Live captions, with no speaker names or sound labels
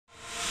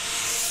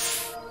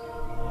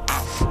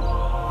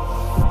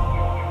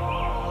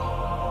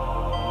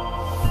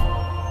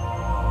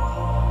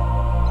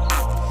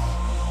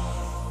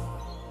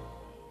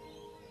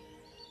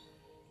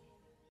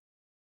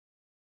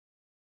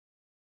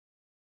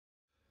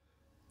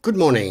Good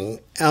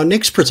morning. Our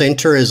next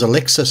presenter is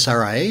Aleksa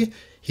Sarai.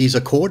 He's a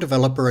core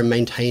developer and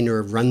maintainer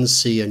of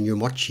runc and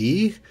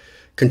umochi,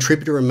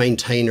 contributor and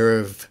maintainer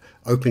of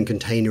Open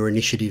Container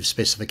Initiative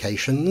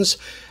specifications,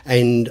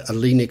 and a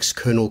Linux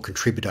kernel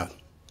contributor.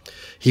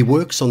 He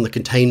works on the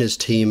containers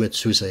team at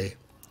SUSE.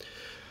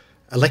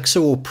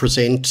 Aleksa will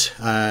present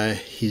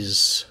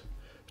his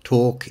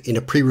talk in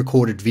a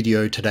pre-recorded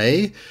video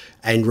today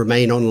and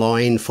remain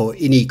online for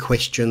any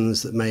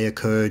questions that may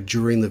occur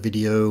during the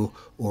video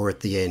or at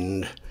the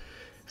end.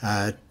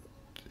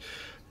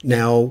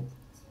 Now,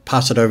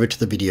 pass it over to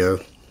the video.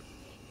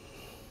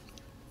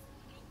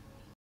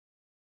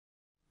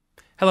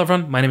 Hello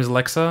everyone, my name is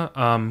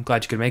Aleksa.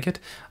 Glad you could make it.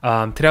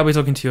 Today I'll be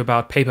talking to you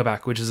about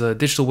Paperback, which is a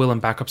digital will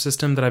and backup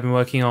system that I've been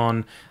working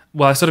on.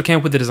 Well, I sort of came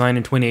up with the design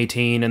in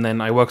 2018, and then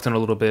I worked on it a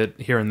little bit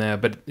here and there,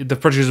 but the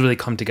project has really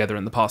come together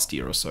in the past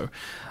year or so.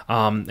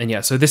 And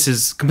yeah, so this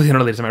is completely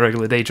unrelated to my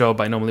regular day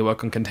job. I normally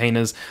work on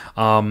containers.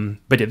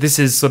 But yeah, this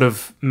is sort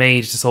of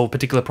made to solve a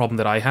particular problem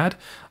that I had.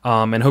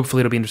 And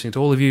hopefully it'll be interesting to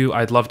all of you.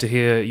 I'd love to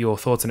hear your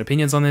thoughts and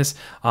opinions on this.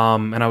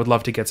 And I would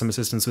love to get some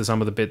assistance with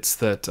some of the bits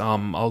that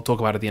I'll talk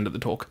about at the end of the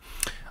talk.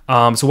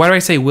 So why do I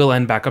say will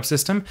and backup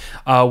system?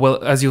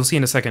 Well, as you'll see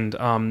in a second,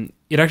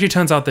 it actually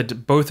turns out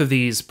that both of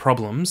these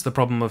problems, the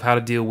problem of how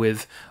to deal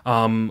with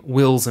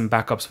wills and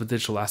backups with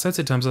digital assets,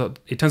 it turns out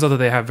that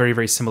they have very,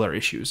 very similar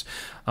issues.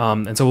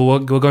 And so we'll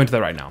go into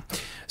that right now.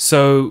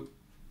 So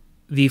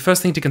the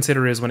first thing to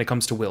consider is when it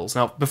comes to wills.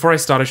 Now, before I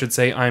start, I should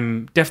say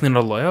I'm definitely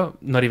not a lawyer,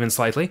 not even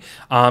slightly.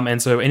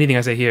 And so anything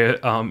I say here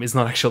is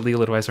not actual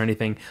legal advice or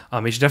anything.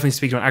 You should definitely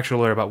speak to an actual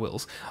lawyer about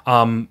wills.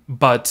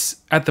 But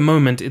at the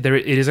moment, it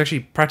is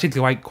actually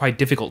practically quite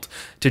difficult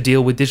to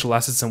deal with digital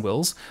assets and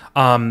wills.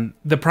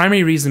 The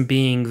primary reason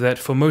being that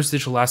for most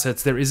digital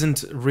assets, there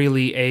isn't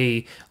really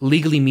a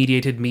legally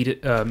mediated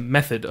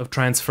method of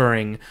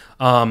transferring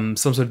some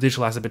sort of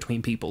digital asset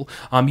between people.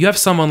 You have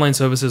some online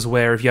services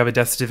where if you have a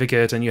death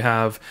certificate and you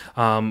have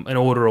an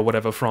order or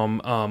whatever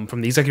from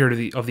the executor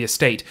of the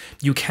estate,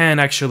 you can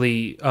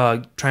actually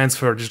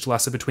transfer a digital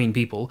asset between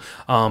people.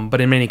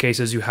 But in many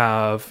cases, you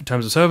have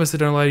terms of service that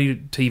don't allow you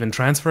to even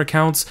transfer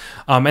accounts.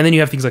 And then you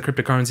have things like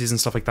cryptocurrencies and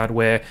stuff like that,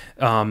 where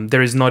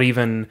there is no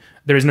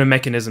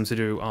mechanism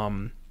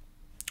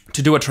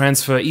to do a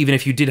transfer, even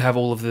if you did have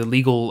all of the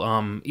legal,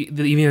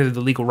 even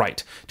the legal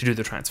right to do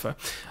the transfer.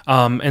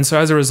 And so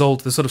as a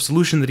result, the sort of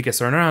solution that it gets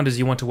thrown around is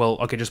you want to, well,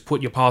 okay, just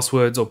put your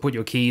passwords or put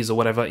your keys or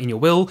whatever in your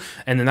will,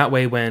 and then that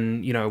way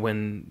when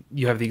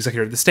you have the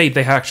executor of the state,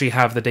 they actually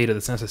have the data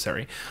that's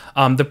necessary.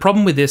 The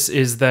problem with this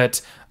is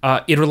that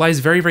it relies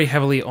very, very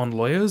heavily on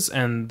lawyers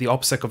and the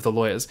OPSEC of the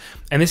lawyers.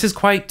 And this is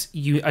quite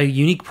a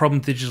unique problem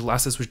to digital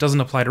assets, which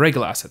doesn't apply to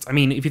regular assets. I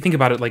mean, if you think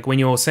about it, like when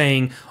you're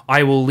saying,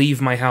 I will leave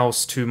my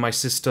house to my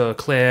sister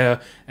Claire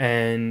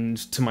and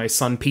to my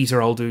son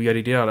Peter, I'll do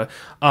yada yada.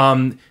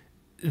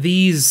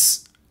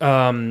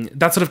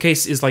 That sort of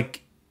case is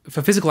like,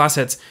 for physical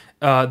assets,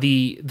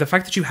 the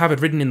fact that you have it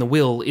written in the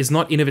will is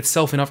not in of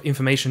itself enough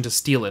information to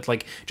steal it.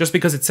 Like, just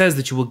because it says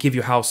that you will give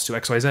your house to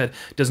XYZ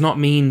does not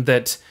mean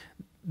that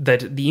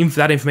that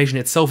information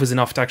itself is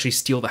enough to actually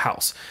steal the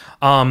house.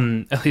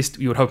 At least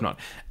you would hope not.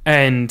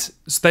 And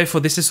so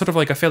therefore, this is sort of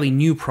like a fairly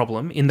new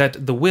problem in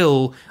that the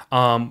will,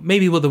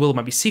 maybe the will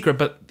might be secret,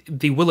 but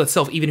the will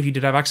itself, even if you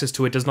did have access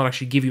to it, does not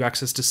actually give you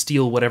access to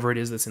steal whatever it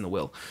is that's in the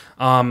will.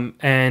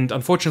 And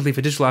unfortunately,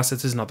 for digital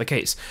assets, this is not the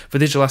case. For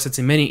digital assets,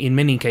 in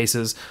many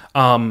cases,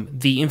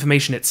 the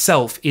information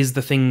itself is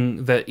the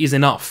thing that is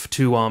enough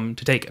to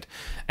take it.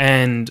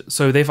 And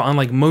so therefore,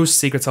 unlike most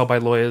secrets held by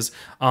lawyers,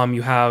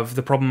 you have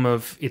the problem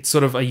of it's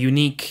sort of a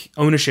unique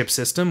ownership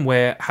system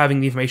where having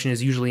the information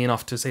is usually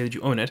enough to say that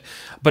you own it.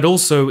 But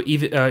also,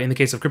 even in the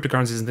case of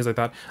cryptocurrencies and things like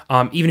that,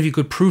 even if you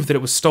could prove that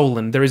it was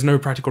stolen, there is no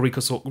practical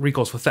recourse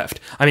for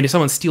theft. I mean, if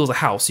someone steals a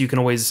house, you can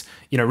always,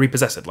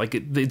 repossess it. Like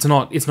it's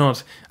not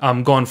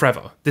gone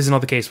forever. This is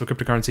not the case for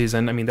cryptocurrencies,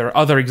 and I mean there are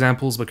other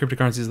examples, but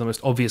cryptocurrency is the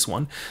most obvious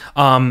one.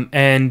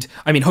 And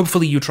I mean,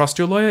 hopefully you trust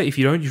your lawyer. If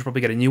you don't, you should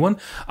probably get a new one.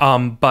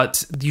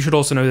 But you should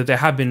also know that there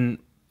have been,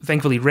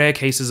 thankfully, rare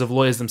cases of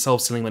lawyers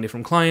themselves stealing money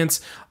from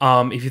clients.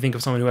 If you think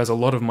of someone who has a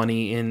lot of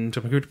money in a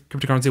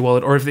cryptocurrency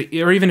wallet, or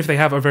even if they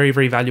have a very,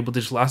 very valuable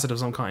digital asset of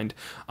some kind,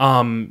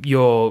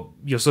 you're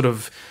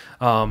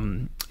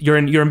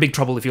in big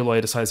trouble if your lawyer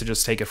decides to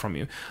just take it from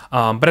you.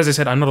 But as I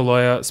said, I'm not a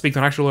lawyer. Speak to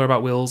an actual lawyer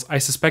about wills. I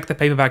suspect that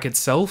Paperback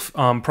itself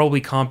probably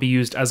can't be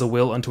used as a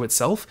will unto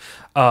itself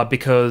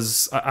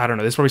because, I don't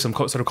know, there's probably some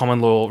sort of common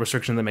law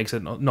restriction that makes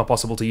it not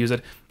possible to use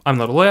it. I'm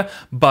not a lawyer,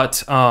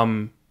 but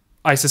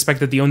I suspect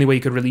that the only way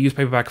you could really use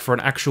Paperback for an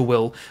actual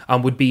will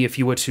would be if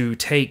you were to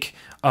take,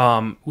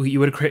 you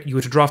were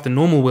to draft a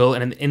normal will,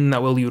 and in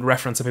that will you would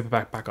reference a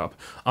Paperback backup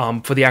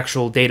for the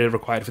actual data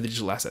required for the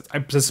digital assets.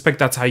 I suspect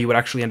that's how you would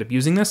actually end up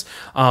using this.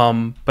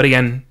 But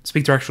again,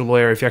 speak to your actual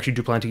lawyer if you actually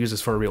do plan to use this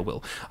for a real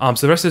will.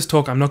 So the rest of this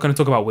talk, I'm not going to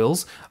talk about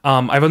wills.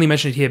 I've only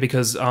mentioned it here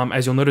because,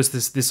 as you'll notice,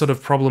 this sort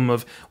of problem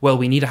of, well,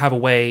 we need to have a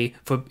way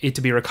for it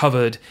to be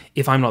recovered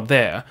if I'm not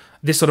there.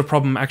 this sort of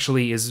problem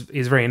actually is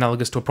very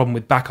analogous to a problem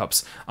with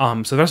backups.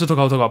 So the rest of the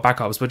talk I'll talk about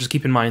backups, but just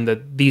keep in mind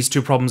that these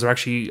two problems are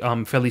actually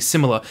fairly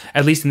similar,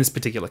 at least in this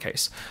particular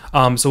case.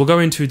 So we'll go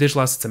into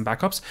digital assets and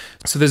backups.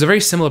 So there's a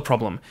very similar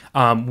problem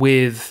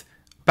with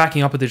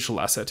backing up a digital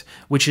asset,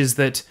 which is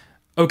that,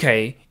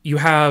 okay, you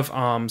have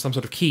some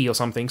sort of key or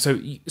something. So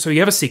you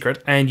have a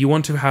secret and you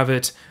want to have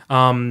it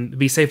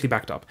be safely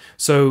backed up.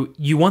 So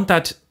you want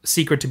that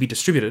secret to be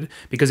distributed,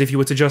 because if you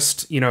were to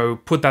just,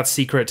 put that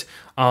secret,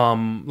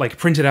 like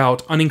print it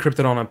out,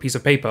 unencrypted on a piece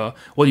of paper,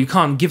 well, you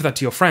can't give that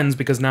to your friends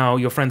because now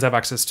your friends have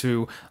access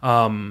to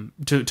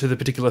the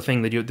particular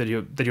thing that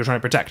you're trying to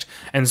protect.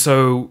 And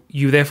so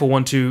you therefore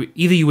want to,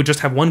 either you would just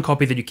have one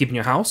copy that you keep in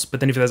your house,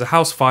 but then if there's a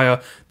house fire,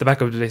 the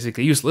backup is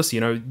basically useless.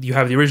 You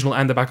have the original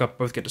and the backup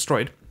both get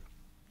destroyed.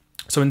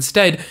 So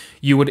instead,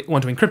 you would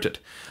want to encrypt it.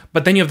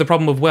 But then you have the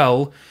problem of,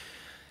 well,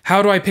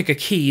 how do I pick a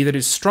key that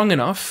is strong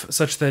enough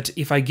such that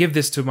if I give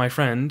this to my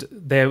friend,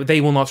 they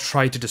will not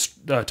try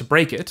to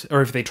break it,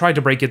 or if they try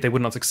to break it, they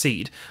would not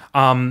succeed.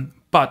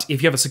 But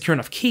if you have a secure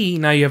enough key,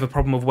 now you have a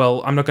problem of,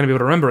 well, I'm not going to be able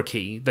to remember a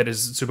key that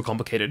is super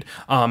complicated.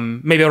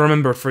 Maybe I'll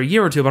remember it for a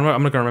year or two, but I'm not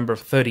going to remember it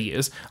for 30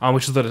 years,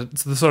 which is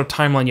the sort of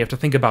timeline you have to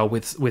think about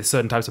with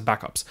certain types of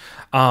backups.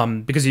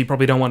 Because you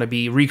probably don't want to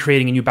be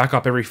recreating a new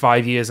backup every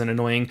 5 years and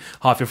annoying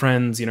half your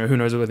friends, who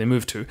knows where they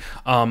moved to.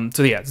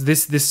 So yeah,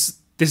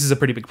 this is a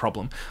pretty big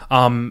problem.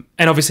 And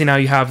obviously now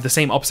you have the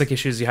same OPSEC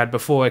issues you had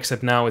before,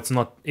 except now it's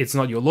not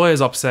your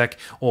lawyer's OPSEC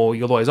or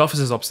your lawyer's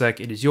office's OPSEC,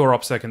 it is your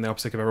OPSEC and the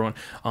OPSEC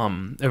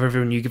of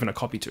everyone you've given a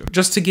copy to.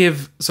 Just to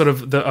give sort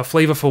of a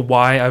flavor for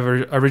why I've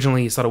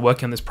originally started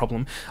working on this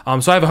problem.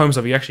 So I have a home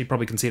server, you actually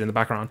probably can see it in the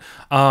background,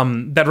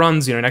 that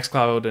runs,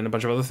 Nextcloud and a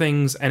bunch of other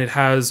things, and it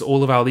has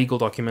all of our legal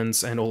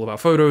documents and all of our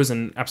photos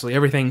and absolutely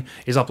everything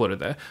is uploaded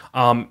there.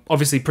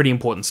 Obviously pretty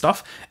important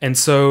stuff. And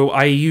so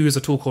I use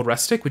a tool called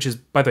Restic, which is,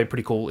 by the way,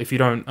 pretty cool. If you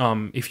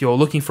don't, if you're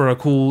looking for a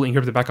cool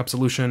encrypted backup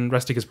solution,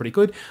 Restic is pretty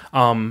good.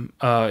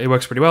 It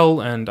works pretty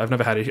well, and I've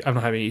not had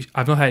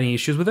any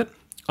issues with it.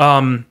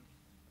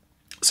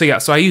 So yeah,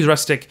 so I use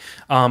Restic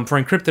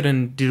for encrypted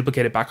and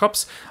deduplicated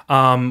backups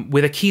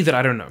with a key that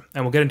I don't know,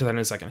 and we'll get into that in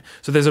a second.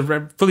 So there's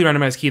a fully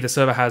randomized key the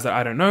server has that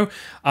I don't know.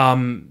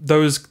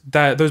 Those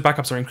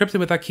backups are encrypted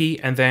with that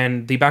key, and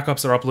then the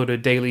backups are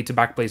uploaded daily to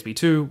Backblaze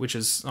B2, which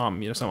is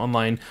some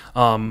online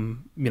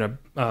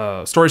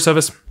storage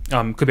service.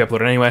 Could be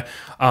uploaded anywhere.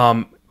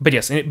 But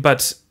yes,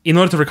 but in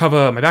order to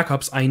recover my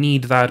backups, I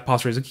need that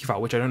passphrase and key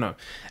file, which I don't know.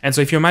 And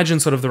so if you imagine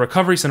sort of the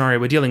recovery scenario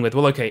we're dealing with,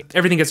 well, okay,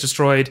 everything gets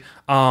destroyed,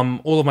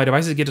 all of my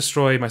devices get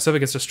destroyed, my server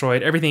gets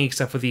destroyed, everything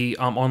except for the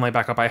online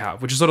backup I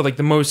have, which is sort of like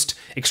the most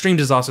extreme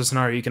disaster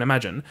scenario you can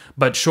imagine.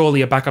 But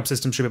surely a backup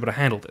system should be able to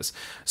handle this.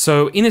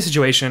 So in this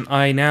situation,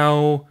 I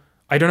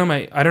don't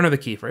know the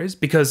key phrase,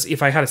 because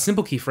if I had a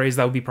simple key phrase,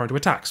 that would be prone to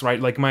attacks, right?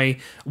 Like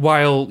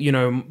while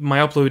my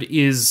upload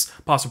is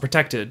password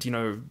protected,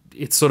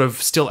 it's sort of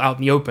still out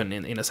in the open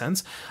in a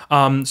sense.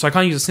 So I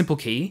can't use a simple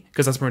key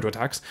because that's prone to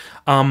attacks.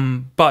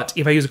 But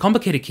if I use a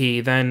complicated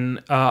key,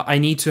 then I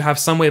need to have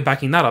some way of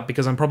backing that up,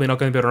 because I'm probably not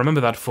going to be able to remember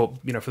that for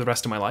the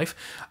rest of my life.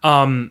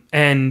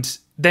 And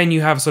then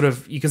you have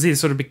you can see this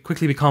sort of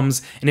quickly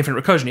becomes an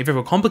infinite recursion. If you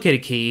have a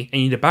complicated key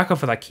and you need a backup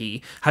for that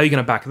key, how are you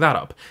going to back that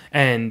up?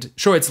 And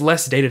sure, it's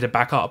less data to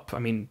back up,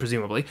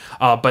 presumably,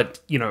 but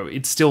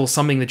it's still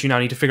something that you now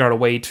need to figure out a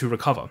way to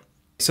recover.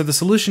 So the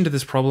solution to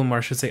this problem, or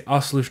I should say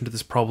our solution to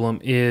this problem,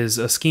 is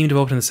a scheme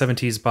developed in the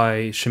 70s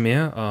by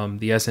Shamir,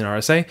 the S in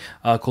RSA,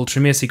 called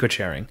Shamir Secret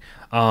Sharing.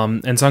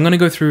 And so I'm going to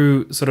go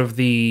through sort of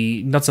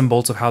the nuts and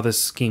bolts of how this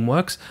scheme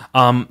works.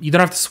 You don't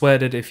have to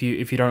sweat it if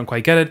you don't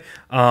quite get it.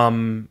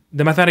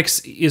 The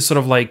mathematics is sort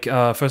of like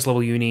first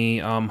level uni,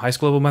 high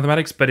school level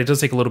mathematics, but it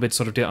does take a little bit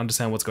sort of to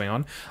understand what's going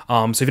on.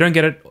 So if you don't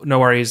get it, no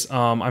worries.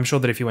 I'm sure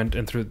that if you went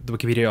in through the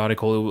Wikipedia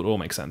article, it would all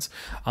make sense.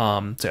 So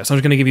I'm just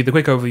going to give you the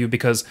quick overview,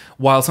 because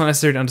while it's not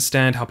necessary to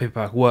understand how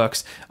Paperback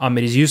works,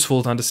 it is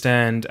useful to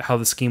understand how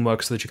the scheme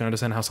works so that you can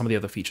understand how some of the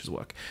other features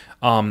work.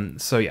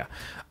 So yeah.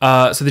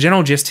 So the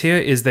general gist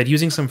here is that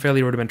using some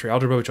fairly rudimentary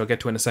algebra, which I'll get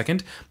to in a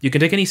second, you can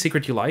take any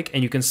secret you like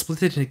and you can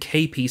split it into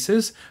k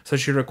pieces,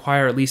 such that you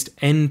require at least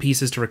n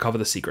pieces to recover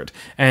the secret.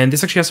 And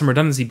this actually has some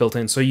redundancy built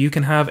in, so you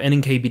can have n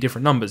and k be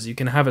different numbers. You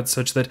can have it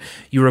such that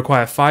you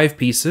require 5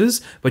 pieces,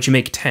 but you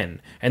make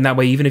 10. And that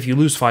way, even if you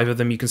lose 5 of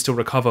them, you can still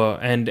recover,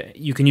 and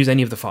you can use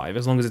any of the 5,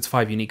 as long as it's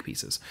 5 unique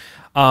pieces.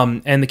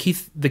 And the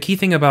key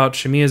thing about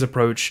Shamir's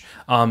approach,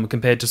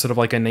 compared to sort of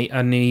like a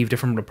naive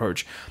different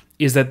approach,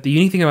 is that the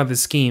unique thing about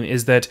this scheme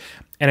is that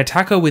an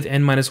attacker with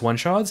n-1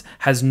 shards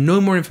has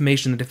no more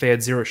information than if they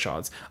had 0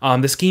 shards.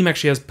 The scheme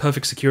actually has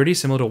perfect security,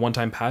 similar to a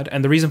one-time pad,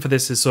 and the reason for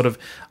this is sort of,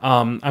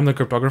 I'm the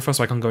cryptographer,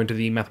 so I can't go into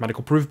the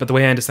mathematical proof, but the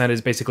way I understand it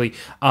is basically,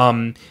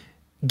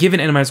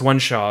 given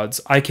n-1 shards,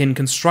 I can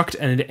construct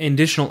an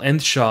additional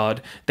nth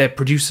shard that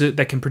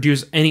can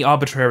produce any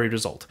arbitrary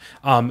result.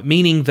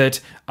 Meaning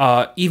that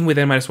even with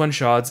n-1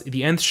 shards,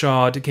 the nth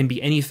shard can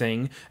be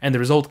anything, and the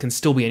result can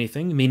still be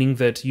anything, meaning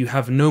that you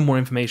have no more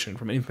information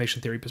from an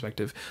information theory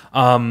perspective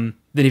than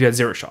if you had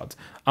 0 shards,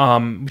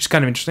 which is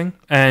kind of interesting.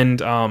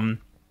 And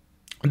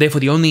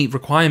Therefore, the only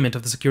requirement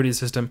of the security of the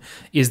system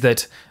is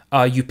that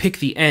you pick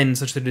the n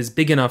such that it is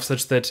big enough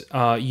such that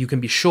you can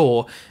be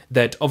sure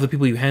that of the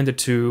people you hand it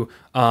to,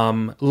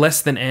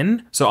 less than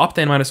n, so up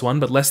to n-1,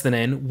 but less than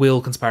n,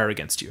 will conspire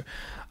against you.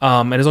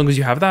 And as long as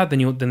you have that,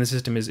 then the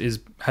system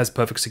has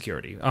perfect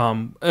security,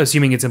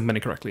 assuming it's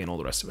implemented correctly and all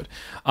the rest of it.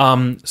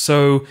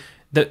 So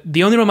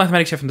the only real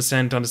mathematics you have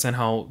to understand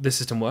how this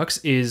system works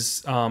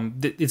is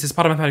it's this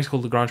part of mathematics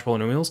called Lagrange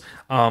polynomials.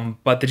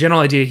 But the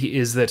general idea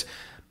is that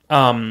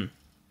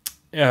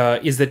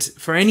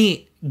for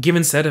any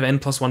given set of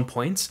n+1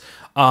 points,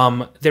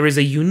 there is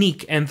a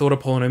unique nth order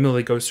polynomial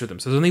that goes through them.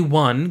 So there's only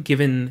one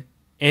given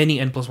any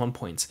n+1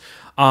 points.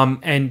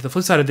 And the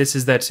flip side of this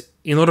is that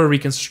in order to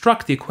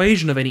reconstruct the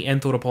equation of any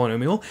nth order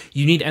polynomial,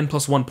 you need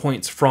n+1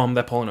 points from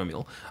that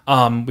polynomial,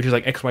 which is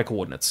like xy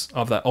coordinates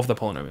of the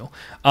polynomial.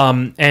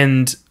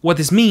 And what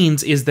this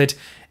means is that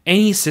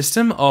any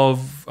system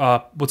of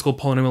what's called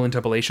polynomial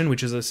interpolation,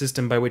 which is a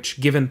system by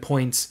which given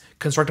points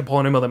construct a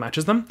polynomial that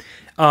matches them,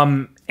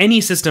 any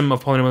system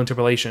of polynomial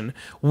interpolation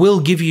will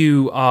give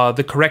you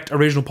the correct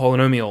original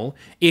polynomial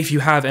if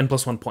you have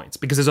n+1 points,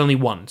 because there's only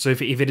one. So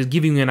if it is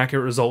giving you an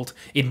accurate result,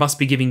 it must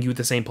be giving you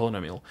the same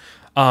polynomial.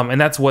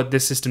 And that's what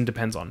this system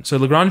depends on. So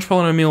Lagrange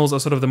polynomials are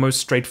sort of the most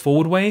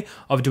straightforward way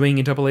of doing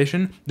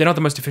interpolation. They're not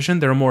the most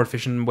efficient. There are more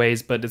efficient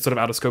ways, but it's sort of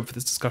out of scope for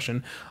this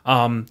discussion.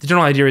 The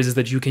general idea is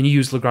that you can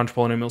use Lagrange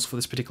polynomials for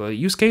this particular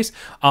use case,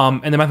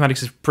 and the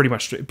mathematics is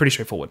pretty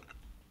straightforward.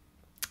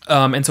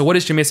 And so what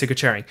is Shamir Secret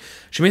Sharing?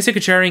 Shamir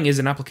Secret Sharing is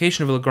an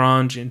application of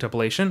Lagrange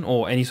interpolation,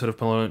 or any sort of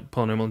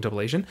polynomial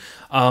interpolation.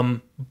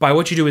 By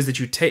what you do is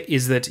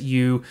that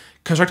you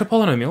construct a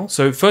polynomial.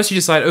 So first you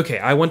decide, okay,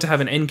 I want to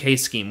have an nk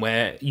scheme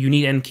where you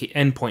need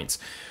n points.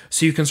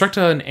 So you construct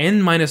an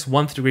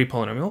n-1th degree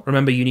polynomial.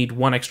 Remember, you need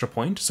one extra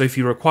point. So if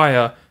you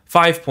require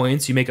 5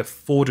 points, you make a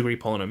 4-degree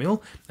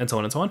polynomial, and so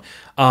on and so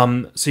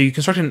on. So you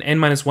construct an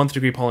n-1th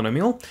degree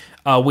polynomial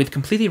with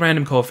completely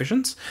random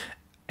coefficients,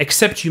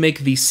 except you make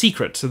the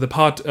secret, so the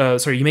part,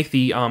 you make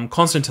the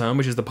constant term,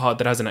 which is the part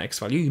that has an x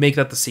value, you make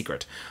that the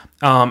secret.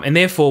 And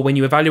therefore, when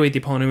you evaluate the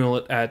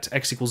polynomial at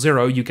x equals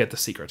 0, you get the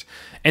secret.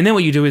 And then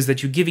what you do is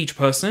that you give each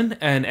person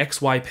an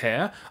xy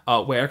pair,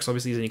 where x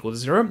obviously isn't equal to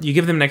 0. You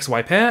give them an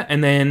xy pair,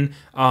 and then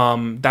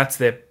that's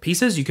their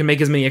pieces. You can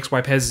make as many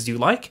xy pairs as you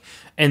like,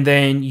 and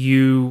then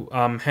you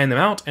hand them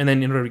out, and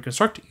then in order to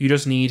reconstruct, you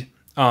just need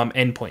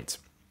n points,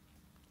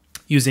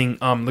 using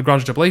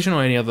Lagrange interpolation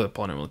or any other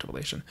polynomial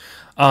interpolation.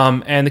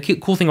 And the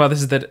cool thing about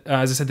this is that,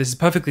 as I said, this is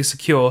perfectly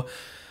secure,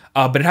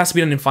 but it has to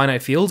be done in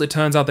finite fields. It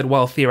turns out that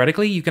while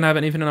theoretically you can have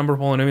an infinite number of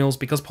polynomials,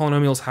 because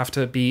polynomials have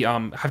to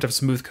have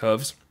smooth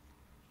curves,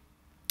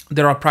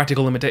 there are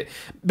practical limitations.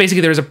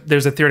 Basically,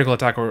 there's a theoretical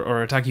attack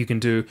or attack you can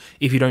do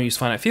if you don't use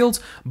finite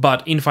fields,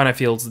 but in finite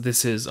fields,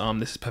 this is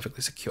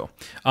perfectly secure.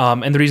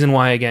 And the reason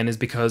why, again, is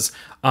because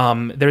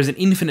there is an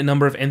infinite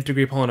number of nth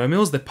degree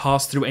polynomials that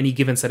pass through any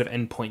given set of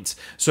n points.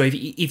 So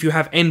if you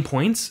have n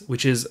points,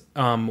 which is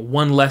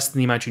one less than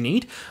the amount you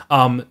need,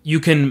 you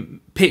can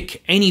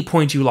pick any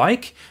point you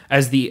like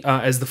as the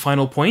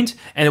final point,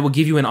 and it will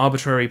give you an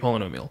arbitrary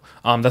polynomial.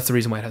 That's the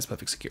reason why it has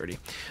perfect security.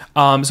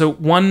 So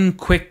one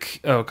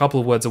quick couple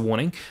of words of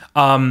warning.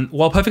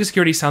 While perfect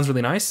security sounds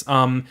really nice,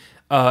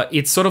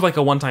 it's sort of like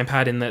a one-time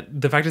pad in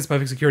that the fact it's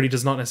perfect security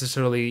does not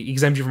necessarily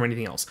exempt you from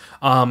anything else.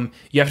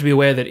 You have to be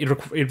aware that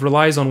it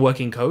relies on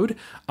working code.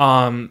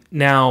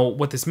 Now,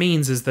 what this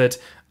means is that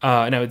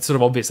now, it's sort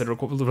of obvious that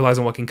it relies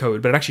on working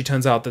code, but it actually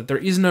turns out that there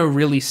is no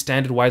really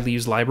standard widely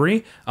used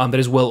library that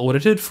is well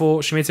audited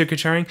for Shamir Secret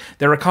Sharing.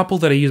 There are a couple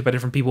that are used by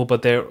different people,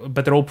 but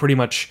they're all pretty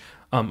much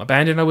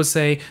abandoned, I would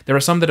say. There are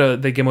some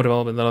that get more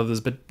development than others,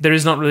 but there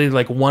is not really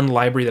like one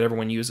library that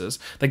everyone uses.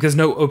 Like, there's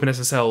no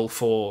OpenSSL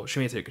for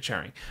Shamir Secret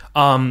Sharing.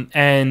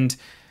 And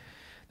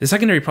the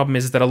secondary problem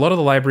is that a lot of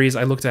the libraries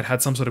I looked at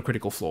had some sort of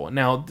critical flaw.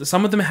 Now,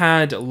 some of them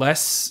had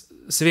less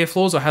severe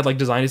flaws or had like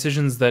design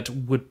decisions that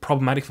were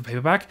problematic for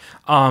Paperback.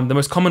 The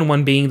most common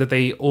one being that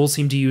they all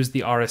seem to use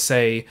the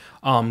RSA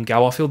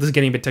Galois field. This is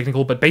getting a bit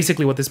technical, but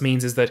basically what this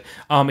means is that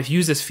if you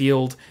use this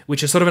field,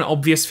 which is sort of an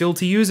obvious field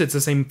to use, it's the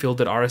same field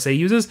that RSA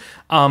uses.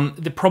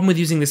 The problem with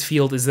using this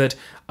field is that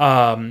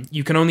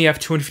you can only have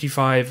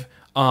 255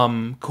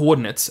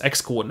 coordinates,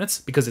 x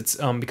coordinates, because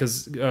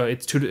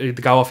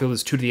the Galois field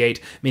is 2 to the 8,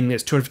 meaning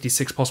there's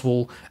 256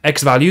 possible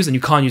x values, and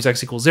you can't use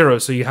x equals 0,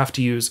 so you have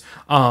to use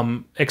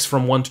x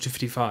from 1 to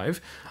 255.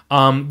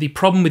 The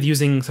problem with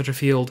using such a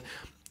field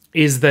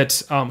is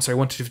that 1 to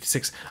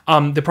 256.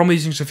 The problem with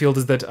using such a field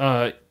is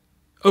that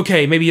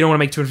okay, maybe you don't want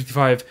to make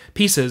 255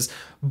 pieces,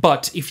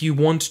 but if you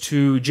want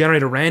to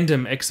generate a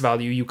random x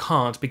value, you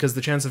can't, because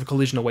the chances of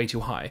collision are way too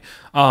high.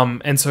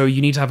 And so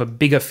you need to have a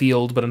bigger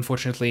field, but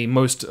unfortunately,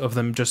 most of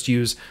them just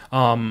use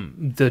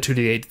the 2 to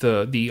the 8,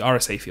 the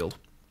RSA field,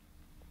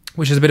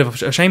 which is a bit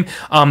of a shame.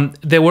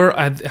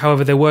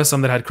 However, there were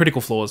some that had critical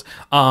flaws.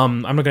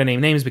 I'm not going to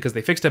name names because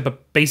they fixed it,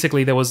 but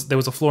basically there was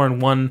a flaw in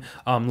one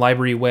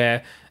library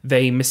where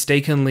they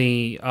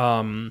mistakenly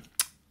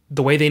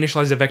the way they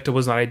initialized a vector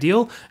was not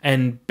ideal,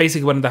 and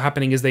basically what ended up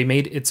happening is they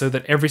made it so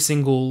that every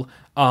single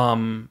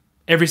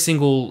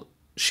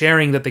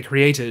sharing that they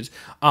created,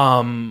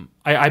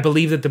 I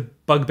believe that the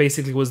bug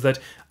basically was that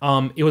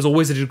it was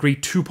always a degree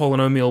 2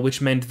 polynomial,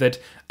 which meant that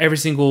every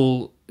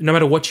single, no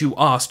matter what you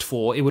asked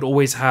for, it would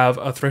always have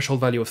a threshold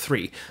value of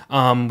 3,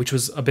 which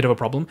was a bit of a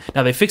problem.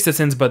 Now they fixed it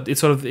since, but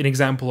it's sort of an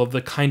example of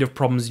the kind of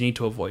problems you need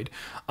to avoid.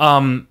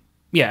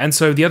 Yeah, and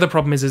so the other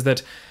problem is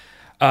that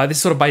this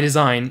is sort of by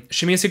design.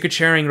 Shamir Secret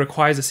Sharing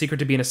requires a secret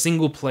to be in a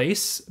single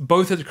place,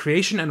 both at the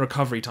creation and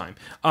recovery time.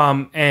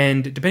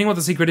 And depending on what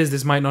the secret is,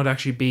 this might not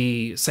actually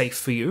be safe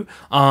for you.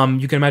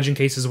 You can imagine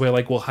cases where,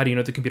 like, well, how do you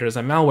know the computer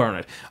doesn't have malware on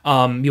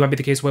it? You might be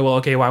the case where, well,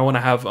 okay, well, I want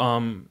to have,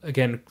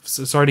 again,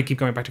 sorry to keep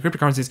going back to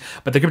cryptocurrencies,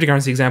 but the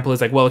cryptocurrency example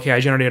is like, well, okay, I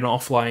generated an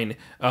offline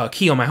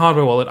key on my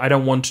hardware wallet. I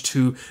don't want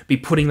to be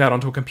putting that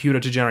onto a computer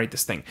to generate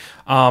this thing.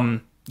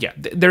 Yeah,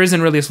 there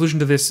isn't really a solution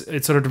to this.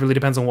 It sort of really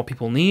depends on what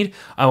people need,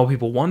 what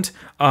people want.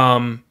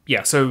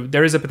 Yeah, so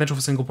there is a potential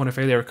for single point of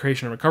failure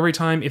creation and recovery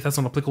time. If that's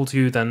not applicable to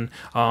you, then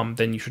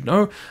you should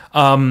know.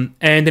 And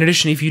in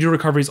addition, if you do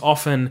recoveries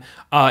often,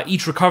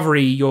 each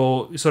recovery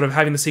you're sort of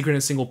having the secret in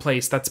a single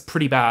place. That's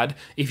pretty bad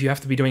if you have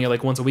to be doing it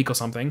like once a week or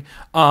something.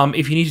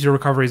 If you need to do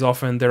recoveries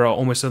often, there are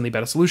almost certainly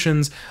better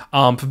solutions.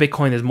 For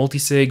Bitcoin, there's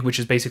multi-sig, which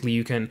is basically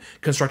you can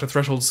construct a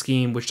threshold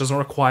scheme which doesn't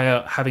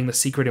require having the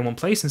secret in one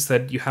place.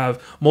 Instead, you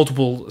have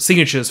multiple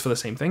signatures for the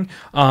same thing.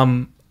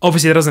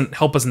 Obviously, that doesn't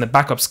help us in the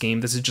backup scheme.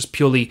 This is just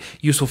purely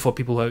useful for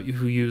people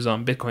who use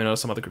Bitcoin or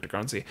some other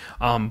cryptocurrency.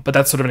 But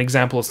that's sort of an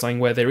example of something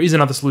where there is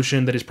another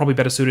solution that is probably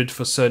better suited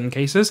for certain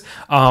cases.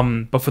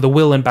 But for the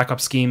will and backup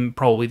scheme,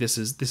 probably this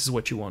is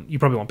what you want. You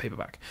probably want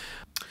Paperback.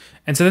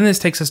 And so then this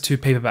takes us to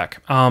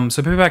Paperback.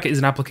 So Paperback is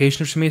an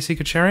application of Shamir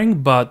Secret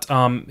Sharing, but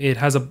it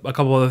has a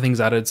couple other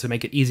things added to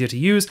make it easier to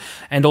use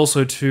and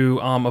also to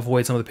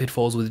avoid some of the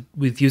pitfalls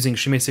with using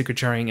Shamir Secret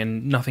Sharing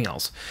and nothing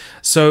else.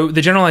 So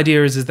the general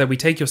idea is that we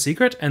take your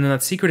secret, and then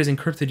that secret is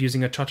encrypted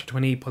using a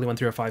SHA-220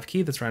 poly1305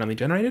 key that's randomly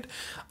generated,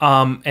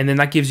 and then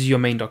that gives you your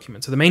main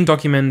document. So the main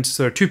document,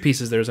 so there are two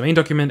pieces. There's a main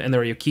document and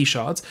there are your key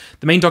shards.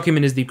 The main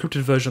document is the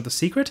encrypted version of the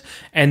secret,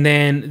 and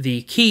then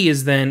the key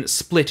is then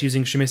split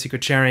using Shamir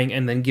Secret Sharing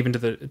and then given to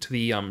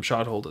the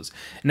shard holders.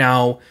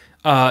 Now,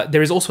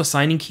 there is also a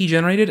signing key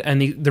generated, and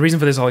the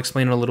reason for this I'll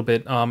explain in a little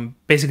bit.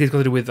 Basically, it's got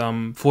to do with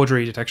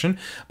forgery detection,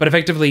 but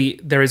effectively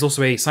there is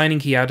also a signing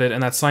key added,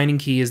 and that signing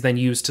key is then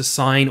used to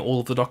sign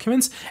all of the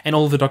documents, and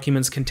all of the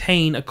documents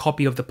contain a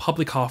copy of the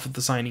public half of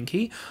the signing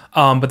key,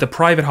 but the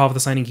private half of the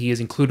signing key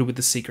is included with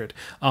the secret.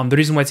 The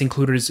reason why it's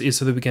included is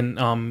so that we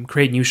can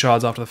create new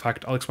shards after the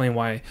fact. I'll explain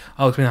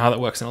how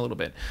that works in a little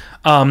bit.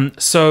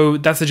 So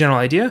that's the general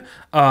idea.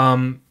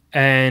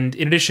 And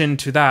in addition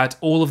to that,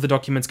 all of the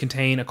documents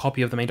contain a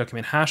copy of the main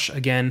document hash,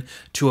 again,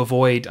 to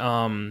avoid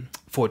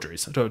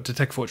forgeries, to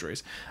detect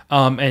forgeries.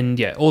 And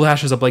yeah, all the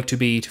hashes are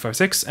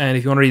Blake2B256. And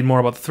if you want to read more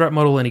about the threat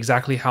model and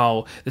exactly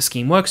how the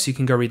scheme works, you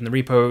can go read in the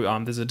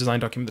repo. There's a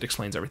design document that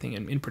explains everything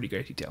in pretty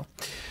great detail.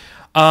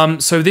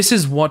 So this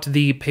is what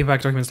the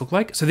Paperback documents look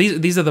like. So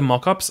these are the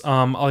mockups.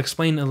 I'll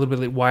explain a little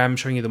bit why I'm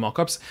showing you the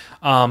mockups,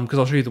 because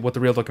I'll show you what the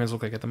real documents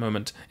look like at the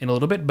moment in a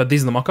little bit. But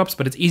these are the mockups.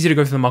 But it's easy to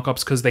go through the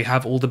mockups because they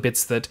have all the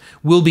bits that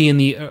will be in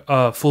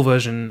the full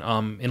version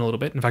in a little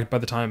bit. In fact, by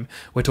the time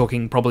we're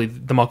talking, probably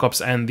the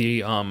mockups and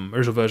the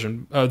original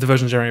version, the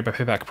version generated by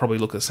Paperback, probably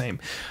look the same.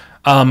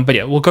 But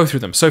yeah, we'll go through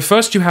them. So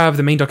first, you have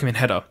the main document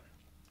header,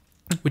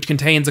 which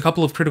contains a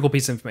couple of critical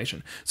pieces of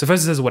information. So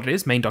first it says what it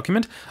is, main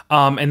document,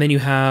 and then you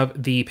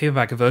have the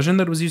Paperback version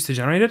that was used to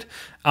generate it,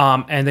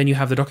 and then you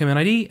have the document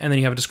ID, and then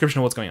you have a description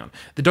of what's going on.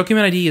 The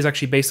document ID is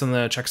actually based on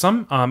the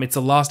checksum. It's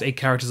the last 8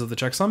 characters of the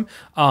checksum,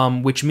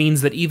 which means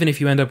that even if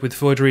you end up with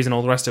forgeries and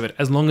all the rest of it,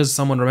 as long as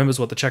someone remembers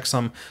what the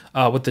checksum,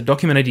 what the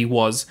document ID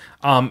was,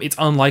 it's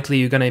unlikely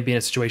you're going to be in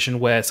a situation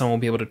where someone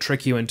will be able to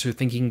trick you into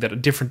thinking that a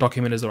different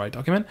document is the right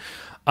document.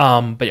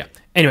 But yeah,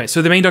 anyway,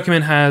 so the main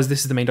document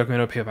this is the main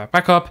document of Paperback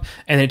Backup,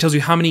 and then it tells you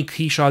how many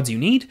key shards you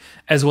need,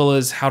 as well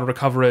as how to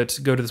recover it,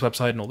 go to this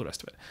website, and all the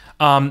rest of it.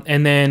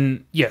 And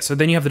then, yeah, so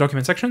then you have the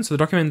document section. So the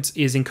document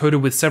is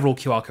encoded with several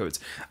QR codes.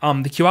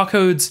 The QR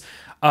codes,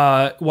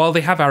 while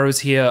they have arrows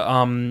here,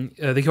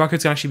 the QR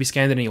codes can actually be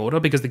scanned in any order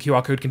because the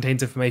QR code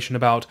contains information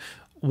about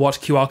what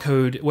QR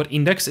code, what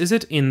index is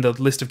it in the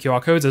list of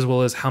QR codes, as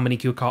well as how many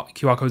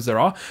QR codes there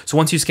are. So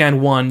once you scan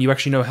one, you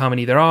actually know how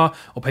many there are,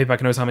 or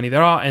Paperback knows how many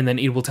there are, and then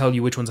it will tell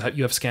you which ones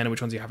you have scanned and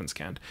which ones you haven't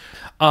scanned.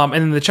 And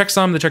then the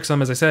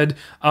checksum, as I said,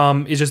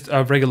 is just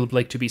a regular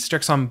Blake2B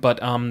checksum, but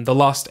the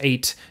last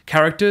 8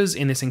 characters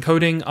in this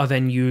encoding are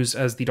then used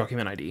as the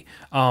document ID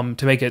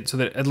to make it so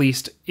that at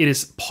least it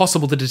is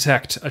possible to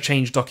detect a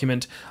changed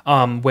document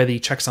where the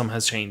checksum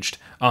has changed.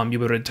 You'll be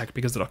able to detect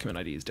because the document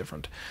ID is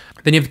different.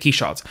 Then you have the key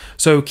shards.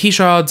 So key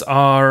shards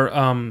are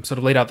sort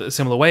of laid out a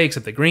similar way,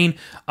 except they're green.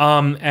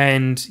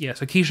 And yeah,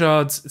 so key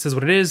shards, it says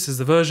what it is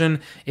the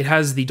version. It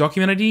has the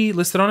document ID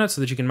listed on it so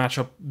that you can match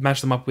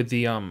them up with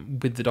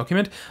the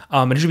document.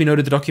 And it should be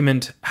noted the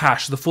document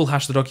hash, the full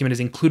hash of the document is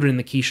included in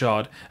the key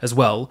shard as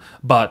well,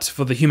 but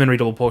for the human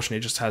readable portion,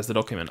 it just has the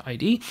document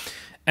ID.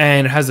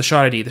 and it has the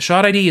shard ID. The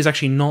shard ID is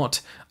actually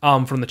not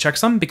from the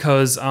checksum,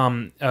 because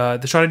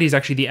the shard ID is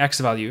actually the X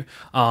value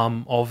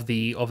of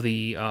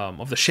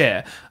the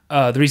share.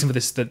 The reason for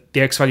this is that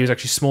the X value is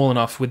actually small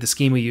enough with the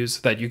scheme we use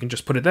that you can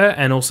just put it there,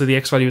 and also the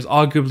X value is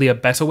arguably a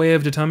better way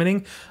of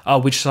determining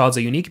which shards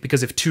are unique,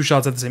 because if two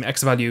shards have the same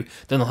X value,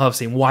 then they'll have the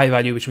same Y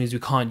value, which means you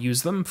can't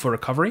use them for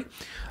recovery.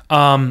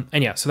 And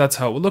yeah, so that's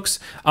how it looks.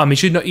 You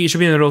should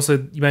be noted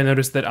also, you might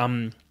notice that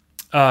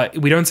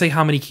we don't say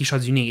how many key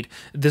shards you need.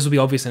 This will be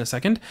obvious in a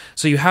second.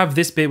 So you have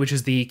this bit, which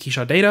is the key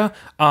shard data.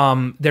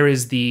 There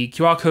is the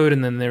QR code,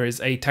 and then there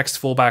is a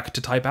text fallback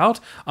to type out.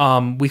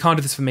 We can't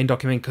do this for the main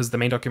document because the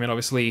main document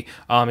obviously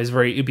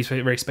it'd be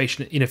very space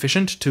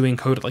inefficient to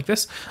encode it like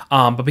this.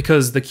 But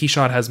because the key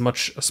shard has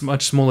much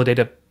smaller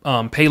data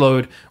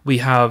payload, we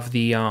have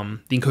the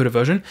encoder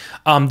version.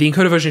 The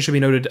encoder version should be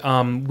noted.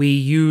 We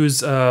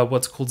use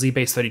what's called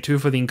Z-based 32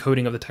 for the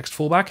encoding of the text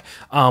fallback,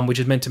 which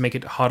is meant to make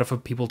it harder for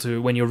people to,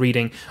 when you're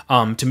reading,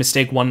 to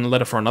mistake one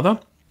letter for another,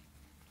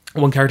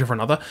 one character for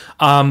another.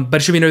 But it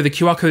should be noted the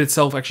QR code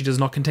itself actually does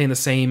not contain the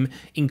same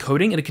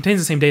encoding, and it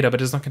contains the same data, but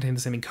it does not contain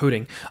the same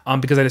encoding.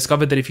 Because I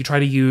discovered that if you try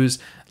to use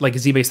like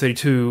Z-based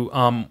 32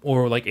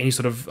 or like any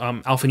sort of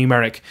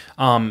alphanumeric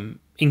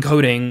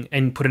encoding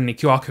and put it in a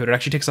QR code, it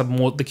actually takes up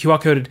more. The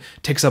QR code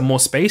takes up more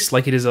space.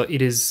 Like it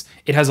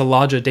has a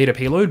larger data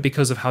payload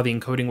because of how the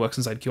encoding works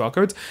inside QR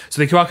codes.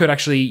 So the QR code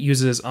actually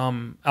uses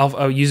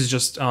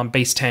just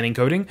base 10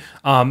 encoding.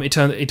 It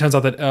turns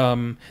out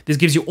that this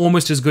gives you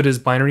almost as good as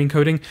binary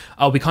encoding.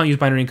 We can't use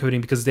binary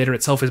encoding because the data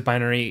itself is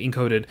binary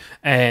encoded,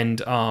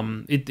 and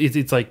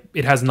it's like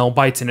it has null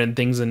bytes in it and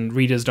things, and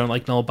readers don't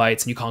like null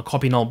bytes, and you can't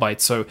copy null bytes.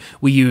 So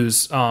we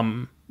use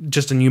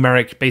just a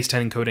numeric base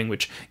 10 encoding,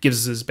 which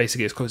gives us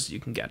basically as close as you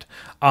can get.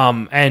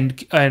 And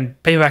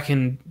Paperback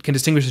can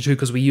distinguish the two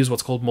because we use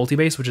what's called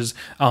multi-base, which is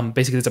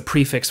basically there's a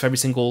prefix for every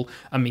single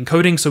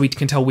encoding, so we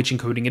can tell which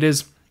encoding it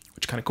is,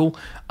 which is kind of cool.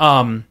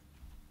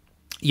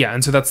 Yeah,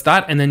 and so that's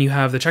that. And then you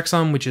have the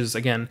checksum, which is,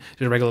 again,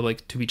 just a regular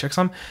like 2B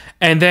checksum.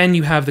 And then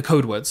you have the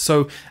code words.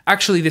 So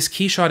actually, this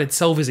key shard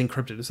itself is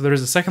encrypted. So there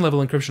is a second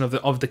level encryption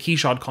of the key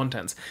shard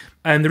contents.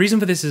 And the reason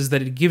for this is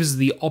that it gives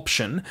the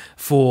option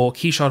for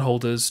key shard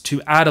holders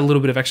to add a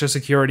little bit of extra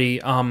security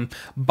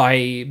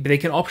they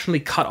can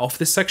optionally cut off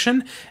this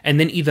section and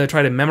then either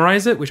try to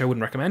memorize it, which I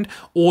wouldn't recommend,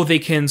 or they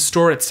can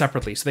store it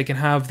separately. So they can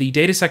have the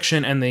data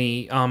section and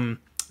the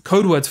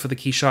code words for the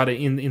key shard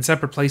in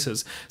separate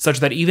places,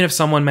 such that even if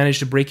someone managed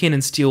to break in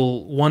and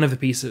steal one of the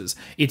pieces,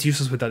 it's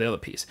useless without the other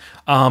piece.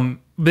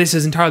 This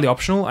is entirely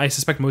optional. I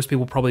suspect most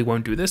people probably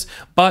won't do this,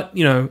 but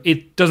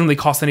it doesn't really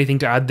cost anything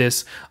to add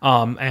this,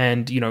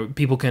 and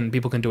people can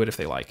do it if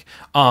they like.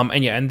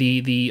 And yeah, and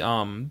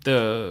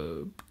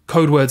the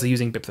code words are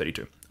using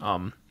BIP32.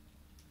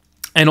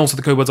 And also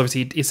the code words,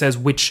 obviously, it says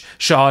which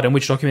shard and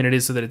which document it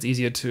is, so that it's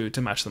easier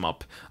to match them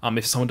up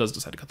if someone does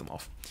decide to cut them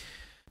off.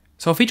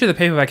 So a feature that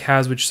Paperback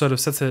has, which sort of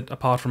sets it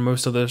apart from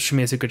most of the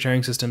Shamir Secret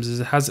Sharing systems, is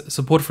it has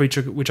support for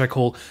which I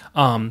call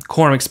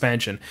quorum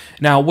expansion.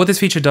 Now, what this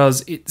feature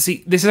does, this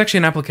is actually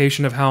an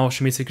application of how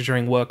Shamir Secret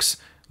Sharing works,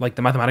 like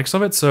the mathematics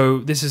of it. So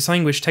this is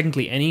something which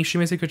technically any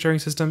Shamir Secret Sharing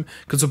system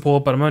could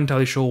support, but I'm not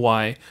entirely sure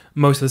why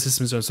most of the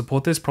systems don't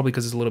support this, probably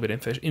because it's a little bit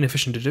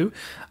inefficient to do.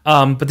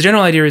 But the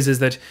general idea is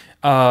that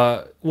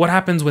what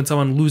happens when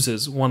someone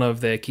loses one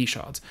of their key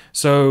shards.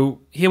 So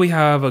here we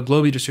have a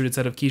globally distributed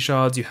set of key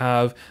shards. You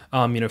have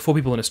 4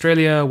 people in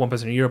Australia, 1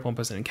 person in Europe, 1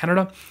 person in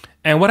Canada.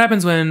 And what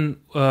happens when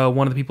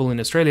one of the people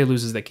in Australia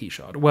loses their key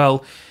shard?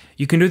 Well,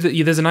 you can do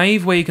there's a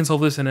naive way you can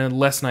solve this and a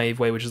less naive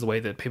way, which is the way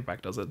that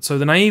Paperback does it. So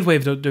the naive way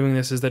of doing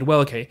this is that,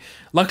 well, okay,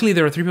 luckily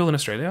there are 3 people in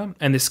Australia,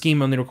 and this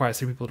scheme only requires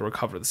 3 people to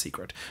recover the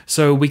secret.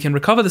 So we can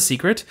recover the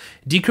secret,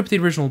 decrypt the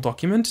original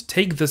document,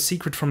 take the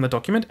secret from the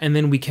document, and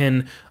then we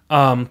can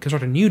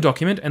construct a new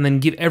document, and then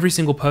give every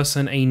single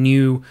person a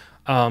new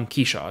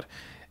key shard.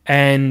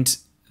 And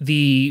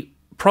the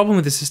problem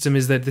with the system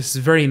is that this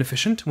is very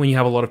inefficient when you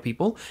have a lot of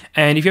people,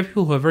 and if you have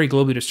people who are very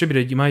globally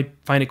distributed, you might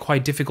find it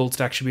quite difficult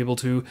to actually be able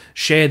to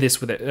share this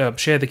with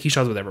share the key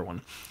shards with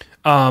everyone.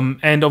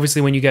 And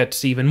obviously, when you get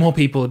to even more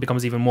people, it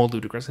becomes even more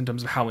ludicrous in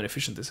terms of how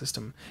inefficient the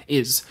system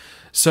is.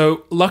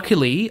 So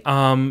luckily,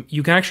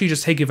 you can actually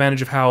just take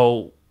advantage of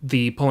how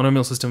the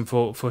polynomial system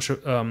for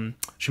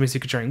Shamir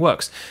Secret Sharing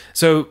works.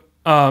 So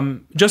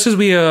just as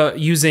we are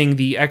using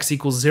the x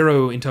equals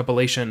 0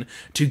 interpolation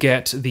to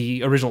get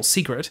the original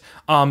secret,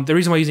 the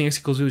reason why using x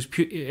equals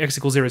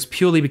 0 is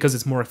purely because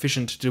it's more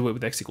efficient to do it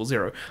with x equals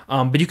 0.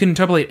 But you can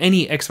interpolate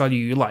any x value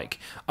you like.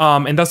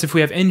 And thus, if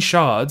we have n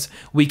shards,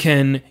 we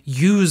can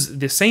use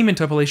the same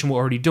interpolation we're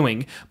already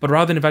doing, but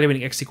rather than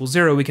evaluating x equals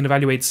 0, we can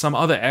evaluate some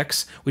other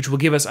x, which will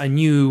give us a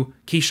new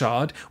key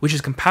shard, which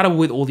is compatible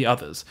with all the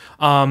others.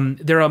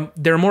 There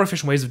are more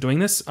efficient ways of doing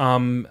this,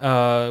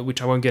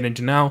 which I won't get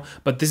into now,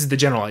 but this is the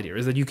general idea,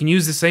 is that you can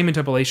use the same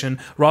interpolation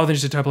rather than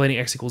just interpolating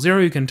x equals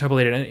 0. You can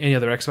interpolate it at any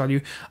other x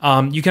value.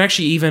 You can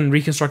actually even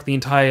reconstruct the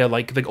entire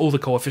like all the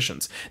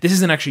coefficients. This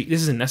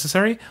isn't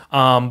necessary,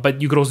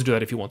 but you could also do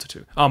that if you wanted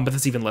to. But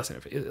that's even less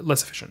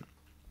efficient.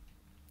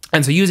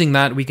 And so using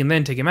that, we can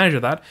then take advantage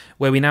of that,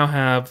 where we now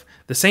have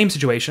the same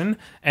situation,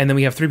 and then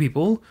we have 3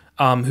 people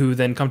who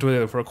then come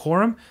together for a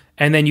quorum,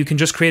 and then you can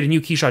just create a new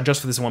key shard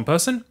just for this one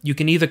person. You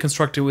can either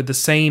construct it with the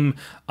same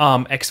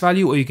X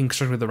value, or you can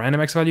construct it with a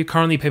random X value.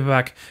 Currently,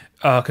 Paperback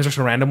constructs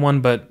a random one,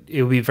 but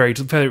it would be very,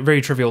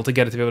 very trivial to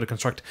get it to be able to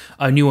construct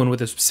a new one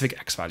with a specific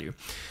X value.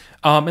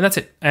 And that's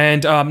it.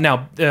 And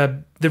now,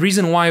 the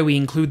reason why we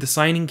include the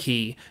signing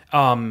key,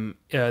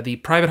 the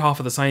private half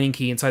of the signing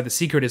key inside the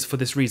secret is for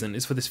this reason,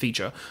 is for this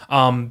feature.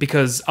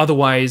 Because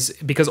otherwise,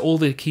 because all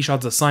the key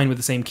shards are signed with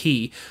the same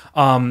key,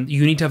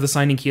 you need to have the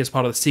signing key as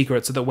part of the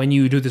secret so that when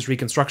you do this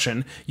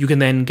reconstruction, you can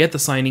then get the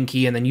signing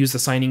key and then use the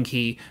signing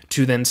key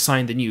to then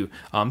sign the new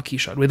key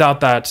shard. Without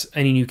that,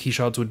 any new key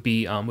shards would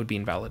be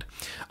invalid.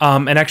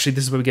 And actually,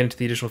 this is where we get into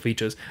the additional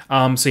features.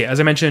 So yeah, as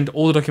I mentioned,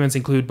 all the documents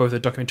include both a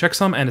document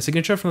checksum and a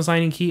signature from the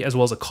signing key, as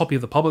well as a copy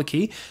of the public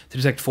key to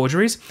detect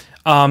forgeries.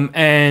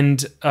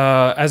 And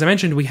as I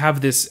mentioned, we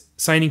have this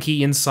signing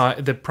key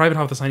inside the private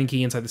half of the signing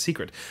key inside the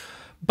secret.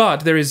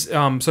 But there is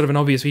sort of an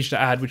obvious feature to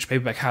add, which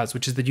Paperback has,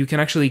 which is that you can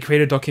actually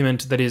create a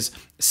document that is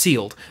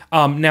sealed.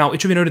 Now,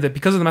 it should be noted that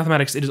because of the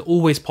mathematics, it is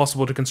always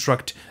possible to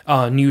construct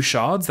new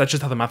shards. That's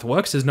just how the math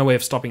works. There's no way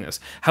of stopping this.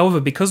 However,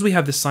 because we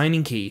have the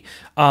signing key,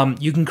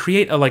 you can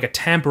create like a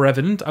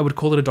tamper-evident, I would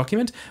call it, a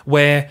document,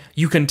 where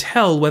you can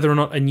tell whether or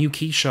not a new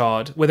key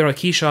shard, whether a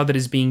key shard that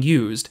is being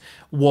used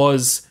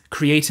was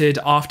created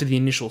after the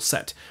initial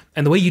set.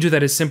 And the way you do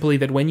that is simply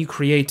that when you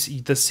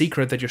create the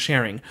secret that you're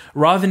sharing,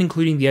 rather than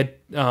including the ed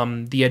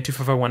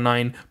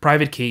 25519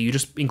 private key, you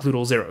just include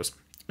all zeros.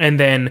 And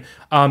then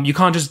you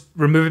can't just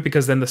remove it,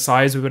 because then the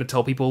size we would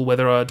tell people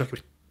whether a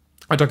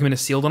document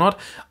is sealed or not.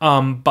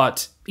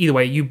 But either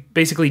way, you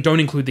basically don't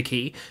include the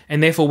key,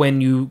 and therefore when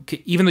you,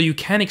 even though you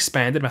can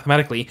expand it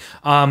mathematically,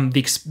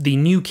 the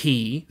new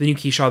key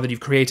shard that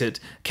you've created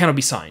cannot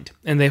be signed,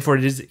 and therefore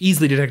it is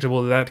easily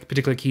detectable that that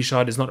particular key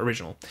shard is not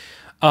original.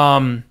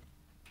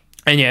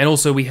 And yeah, and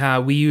also we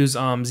use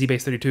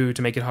Z-base32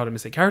 to make it hard to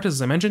mistake characters,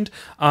 as I mentioned.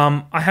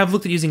 I have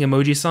looked at using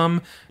emoji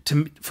sum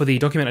for the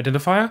document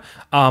identifier,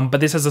 but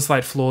this has a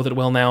slight flaw that,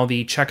 well, now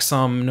the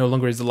checksum no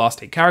longer is the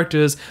last 8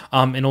 characters,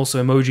 and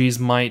also emojis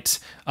might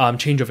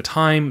change over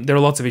time. There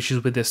are lots of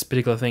issues with this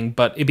particular thing,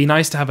 but it'd be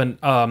nice to have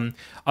a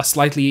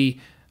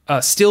slightly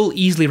still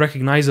easily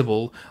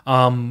recognizable,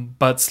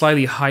 but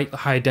slightly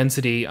high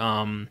density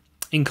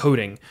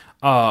encoding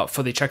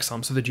for the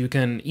checksum, so that you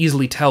can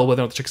easily tell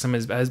whether or not the checksum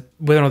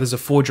whether or not there's a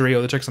forgery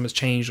or the checksum has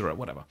changed or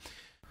whatever.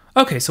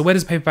 Okay, so where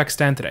does Paperback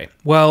stand today?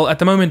 Well, at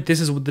the moment, this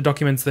is the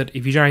documents that,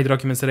 if you generate the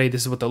documents today,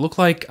 this is what they'll look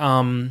like.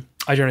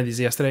 I generated these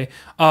yesterday.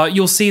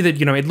 You'll see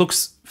that, it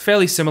looks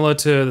fairly similar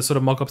to the sort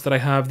of mockups that I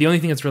have. The only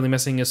thing that's really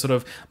missing is sort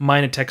of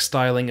minor text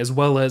styling, as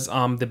well as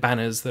the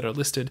banners that are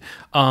listed.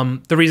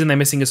 The reason they're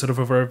missing is sort of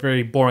for a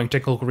very boring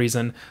technical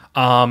reason.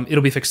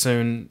 It'll be fixed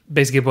soon.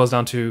 Basically, it boils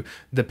down to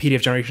the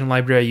PDF generation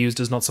library I use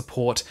does not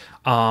support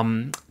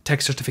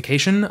text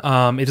justification.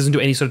 It doesn't do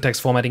any sort of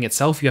text formatting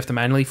itself. You have to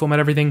manually format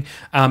everything.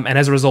 And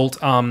as a result,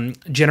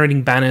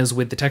 generating banners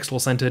with the text all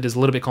centered is a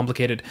little bit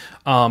complicated.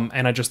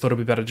 And I just thought it'd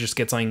be better to just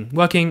get something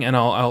working, and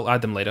I'll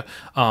add them later.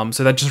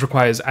 So that just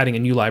requires adding a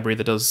new library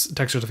that does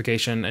text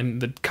justification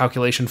and the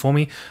calculation for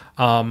me.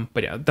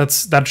 But yeah,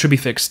 that should be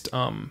fixed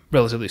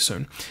relatively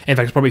soon. In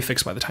fact, it's probably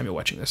fixed by the time you're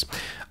watching this.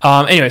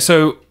 Anyway,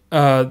 so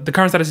the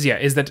current status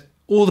is that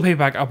all the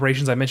Paperback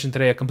operations I mentioned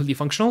today are completely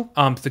functional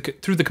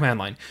through the command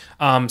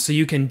line. So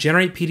you can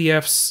generate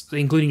PDFs,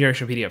 including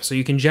generation of PDFs. So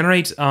you can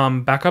generate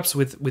backups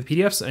with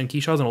PDFs and key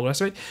shards and all the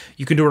rest of it.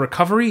 You can do a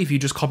recovery if you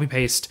just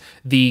copy-paste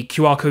the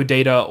QR code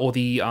data or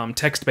the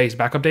text-based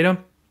backup data.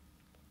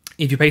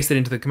 If you paste it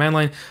into the command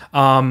line,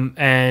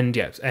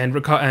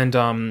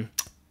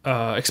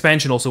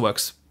 expansion also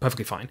works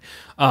perfectly fine.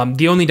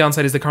 The only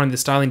downside is that currently the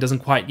styling doesn't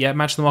quite yet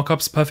match the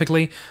mockups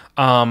perfectly,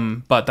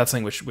 but that's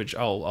something which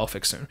I'll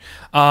fix soon.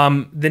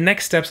 The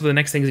next steps, or the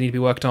next things that need to be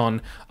worked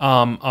on,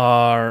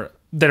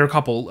 there are a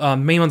couple.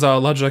 Main ones are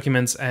larger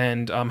documents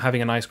and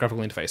having a nice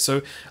graphical interface.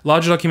 So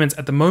larger documents,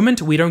 at the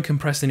moment, we don't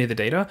compress any of the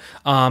data.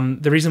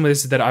 The reason for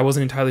this is that I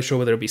wasn't entirely sure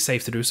whether it would be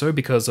safe to do so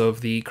because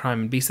of the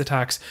Crime and Beast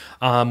attacks,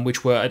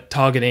 which were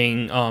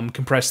targeting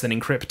compress and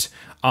encrypt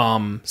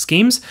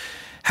schemes.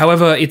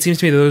 However, it seems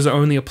to me that those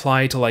only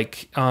apply to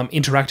like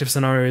interactive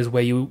scenarios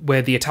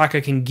where the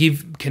attacker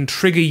can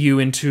trigger you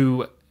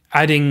into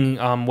adding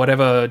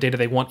whatever data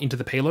they want into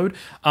the payload.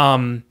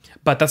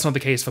 But that's not the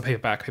case for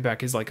Paperback.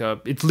 Paperback is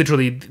it's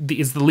literally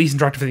the least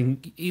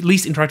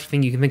interactive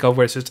thing you can think of,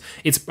 where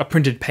it's a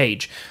printed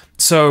page.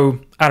 So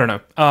I don't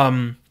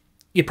know.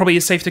 It probably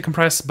is safe to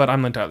compress, but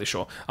I'm not entirely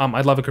sure.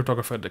 I'd love a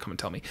cryptographer to come and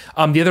tell me.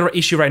 The other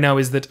issue right now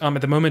is that at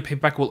the moment,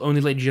 Paperback will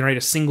only let you generate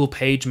a single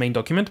page main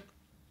document.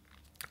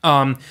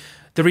 The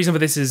reason for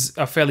this is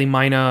a fairly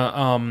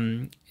minor.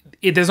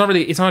 it's not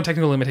a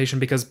technical limitation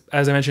because,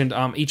 as I mentioned,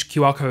 each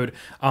QR code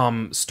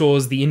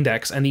stores the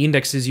index, and the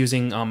index is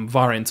using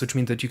variants, which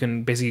means that you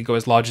can basically go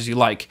as large as you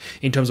like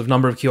in terms of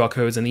number of QR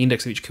codes and the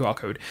index of each QR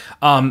code.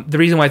 The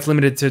reason why it's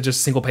limited to just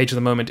a single page at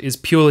the moment is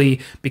purely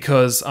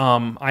because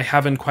I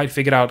haven't quite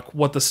figured out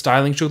what the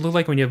styling should look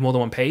like when you have more than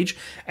one page,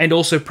 and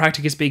also,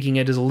 practically speaking,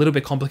 it is a little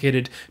bit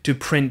complicated to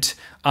print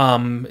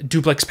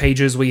duplex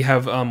pages where you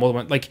have more than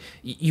one. Like,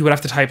 you would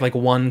have to type like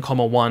 1,1,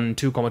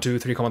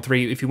 2,2,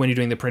 3,3 when you're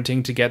doing the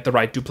printing to get the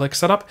right duplex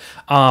setup.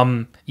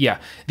 Yeah.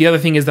 The other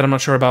thing is that I'm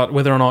not sure about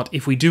whether or not,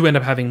 if we do end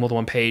up having more than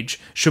one page,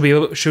 should we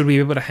be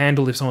able to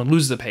handle if someone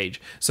loses a page?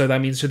 So that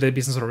means, should there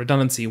be some sort of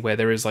redundancy where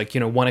there is like,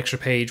 one extra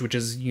page which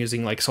is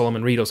using like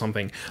Solomon Reed or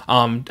something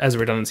as a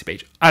redundancy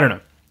page? I don't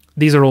know.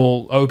 These are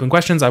all open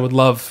questions. I would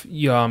love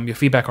your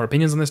feedback or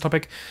opinions on this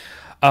topic.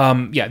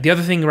 Yeah, the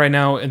other thing right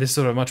now, and this is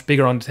sort of a much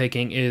bigger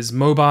undertaking, is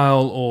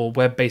mobile or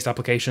web-based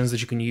applications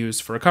that you can use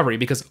for recovery,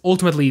 because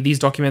ultimately these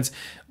documents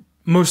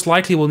most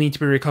likely will need to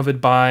be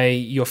recovered by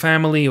your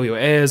family or your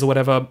heirs or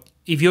whatever.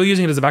 If you're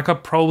using it as a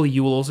backup, probably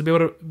you will also be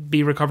able to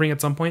be recovering at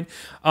some point.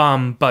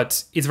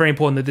 But it's very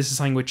important that this is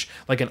something which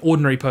like an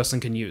ordinary person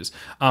can use.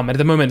 And at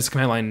the moment, it's a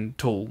command line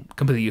tool,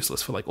 completely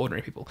useless for like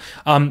ordinary people.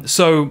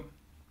 So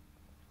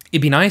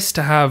it'd be nice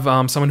to have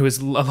someone who is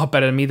a lot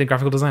better than me than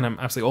graphical design. I'm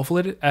absolutely awful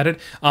at it.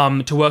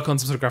 To work on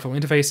some sort of graphical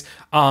interface.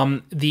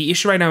 The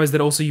issue right now is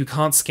that also you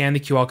can't scan the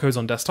QR codes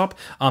on desktop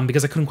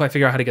because I couldn't quite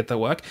figure out how to get that to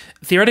work.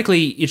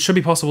 Theoretically, it should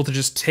be possible to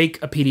just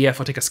take a PDF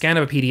or take a scan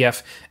of a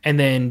PDF and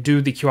then do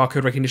the QR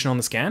code recognition on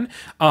the scan.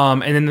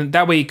 And then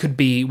that way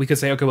we could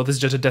say, okay, well, this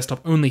is just a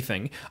desktop only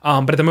thing.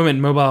 But at the moment,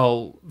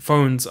 mobile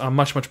phones are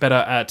much, much better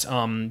at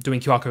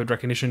doing QR code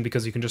recognition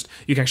because you can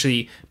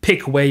actually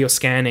pick where you're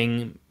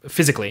scanning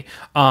physically,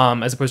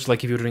 as opposed to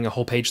like if you were doing a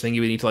whole page thing,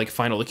 you would need to like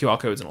find all the QR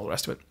codes and all the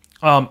rest of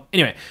it.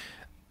 Anyway,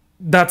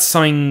 that's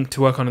something to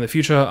work on in the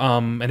future.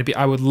 And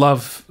I would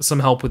love some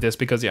help with this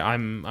because yeah,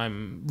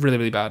 I'm really,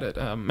 really bad at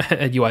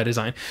at UI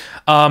design.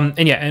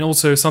 And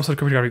also some sort of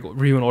cryptographic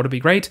review and order would be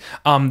great.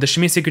 The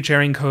Shamir Secret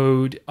Sharing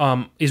code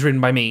is written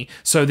by me,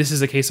 so this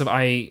is a case of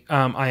I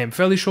am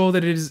fairly sure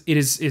that it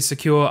is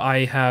secure.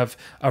 I have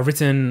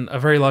written a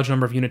very large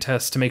number of unit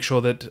tests to make sure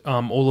that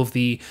all of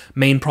the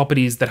main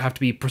properties that have to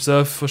be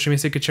preserved for Shamir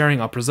Secret Sharing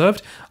are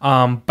preserved.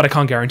 But I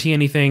can't guarantee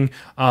anything.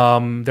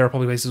 There are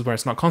probably places where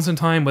it's not constant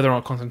time. Whether or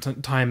not constant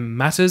time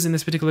matters in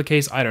this particular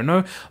case, I don't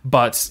know.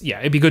 But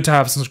yeah, it'd be good to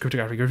have some sort of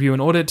cryptographic review and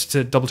audit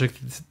to double check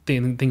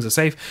things are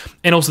safe,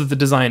 and also that the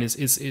design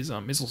is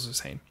also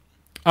sane.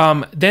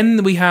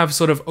 Then we have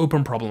sort of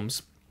open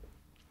problems,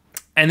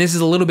 and this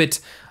is a little bit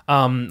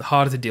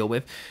harder to deal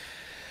with.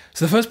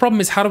 So the first problem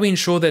is, how do we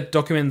ensure that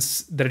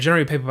documents that are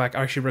generated paperback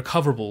are actually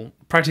recoverable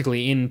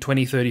practically in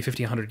 20, 30,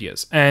 50, 100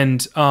 years?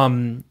 And,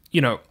 I'm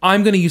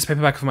going to use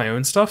paperback for my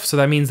own stuff. So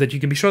that means that you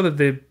can be sure that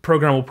the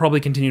program will probably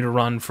continue to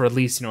run for at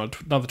least,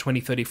 another 20,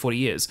 30, 40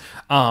 years,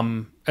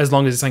 as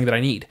long as it's something that I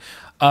need.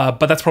 But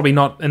that's probably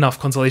not enough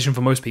consolation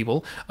for most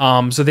people.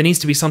 So there needs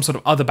to be some sort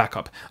of other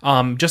backup,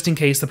 just in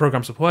case the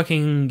program stops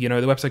working, the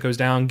website goes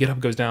down,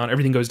 GitHub goes down,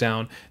 everything goes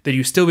down, that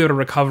you still be able to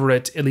recover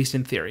it, at least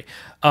in theory.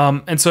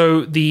 And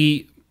so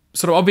the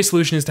sort of obvious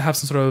solution is to have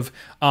some sort of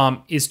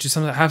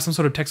have some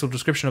sort of textual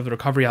description of the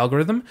recovery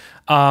algorithm,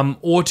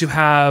 or to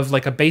have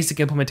like a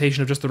basic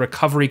implementation of just the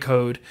recovery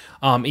code,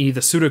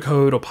 either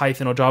pseudocode or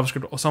Python or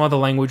JavaScript or some other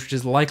language which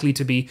is likely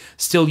to be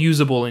still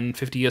usable in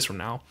 50 years from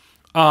now.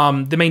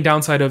 The main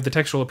downside of the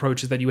textual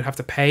approach is that you would have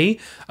to pay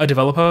a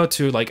developer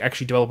to like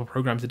actually develop a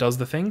program that does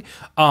the thing,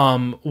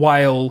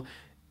 while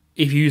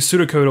if you use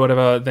pseudocode or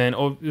whatever, then,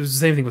 or it's the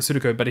same thing with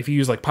pseudocode, but if you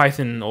use like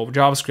Python or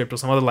JavaScript or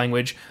some other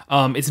language,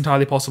 it's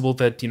entirely possible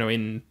that,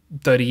 in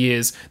 30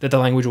 years that the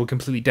language will be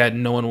completely dead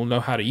and no one will know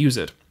how to use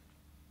it.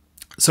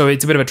 So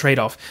it's a bit of a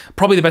trade-off.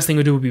 Probably the best thing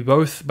to do would be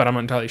both, but I'm not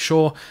entirely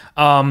sure.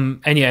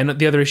 And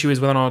the other issue is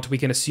whether or not we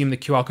can assume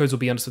that QR codes will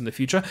be understood in the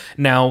future.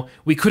 Now,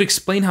 we could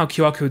explain how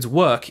QR codes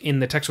work in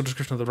the textual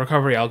description of the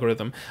recovery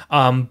algorithm,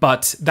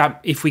 but that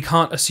if we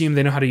can't assume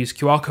they know how to use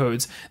QR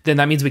codes, then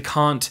that means we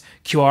can't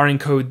QR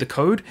encode the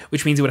code,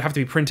 which means it would have to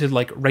be printed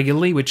like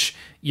regularly, which,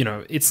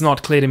 it's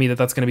not clear to me that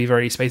that's going to be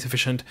very space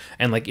efficient.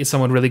 And like, is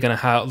someone really going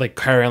to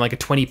carry on like a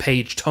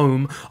 20-page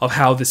tome of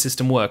how the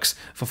system works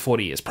for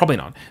 40 years? Probably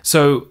not.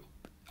 So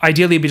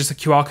ideally, it'd be just a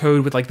QR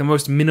code with like the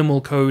most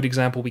minimal code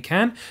example we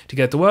can to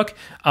get it to work.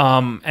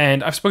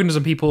 And I've spoken to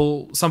some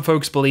people. Some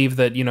folks believe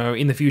that,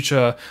 in the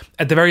future,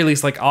 at the very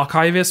least, like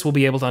archivists will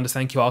be able to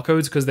understand QR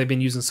codes because they've been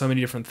using so many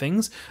different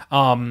things.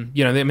 They're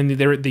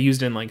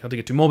used in like, not to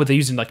get too more, but they're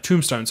used in like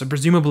Tombstone. So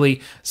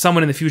presumably,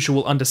 someone in the future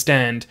will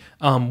understand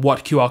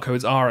what QR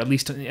codes are, at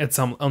least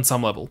on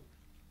some level.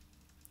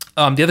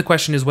 The other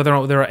question is whether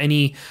or not there are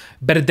any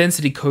better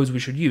density codes we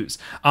should use.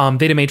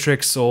 Data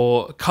matrix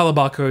or color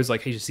barcodes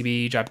like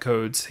HCCB, JAB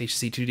codes,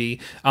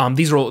 HC2D.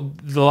 These are all,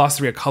 the last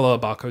three are color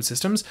barcode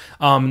systems.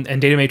 And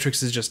data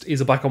matrix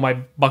is a black and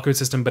white barcode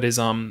system, but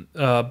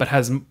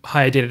has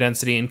higher data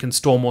density and can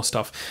store more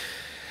stuff.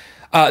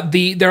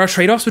 There are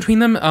trade-offs between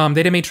them.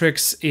 Data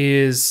matrix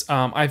is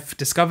I've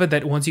discovered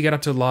that once you get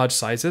up to large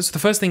sizes, the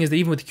first thing is that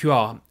even with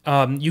QR,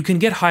 you can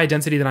get higher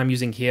density than I'm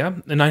using here.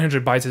 The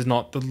 900 bytes is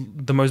not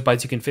the most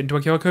bytes you can fit into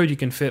a QR code. You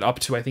can fit up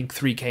to, I think,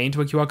 3K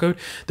into a QR code.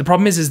 The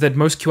problem is that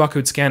most QR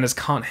code scanners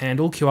can't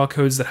handle QR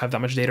codes that have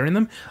that much data in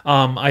them.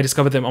 I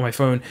discovered them on my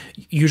phone.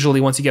 Usually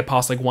once you get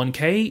past like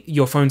 1K,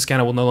 your phone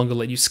scanner will no longer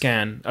let you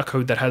scan a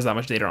code that has that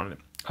much data on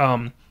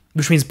it.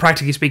 Which means,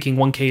 practically speaking,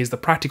 1K is the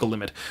practical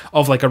limit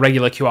of like a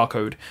regular QR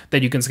code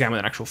that you can scan with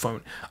an actual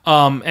phone.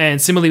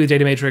 And similarly with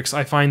data matrix,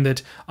 I find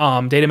that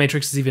data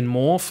matrix is even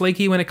more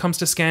flaky when it comes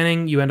to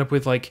scanning. You end up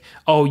with like,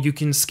 oh, you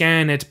can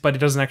scan it, but it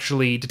doesn't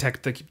actually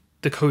detect the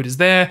code is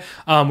there,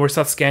 or it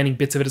starts scanning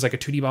bits of it as like a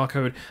 2D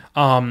barcode.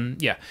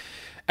 Yeah.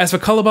 As for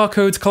color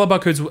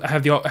barcodes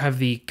have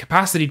the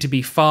capacity to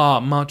be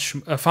far more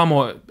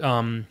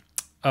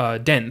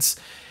dense.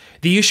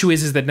 The issue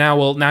is that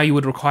now you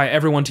would require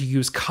everyone to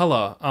use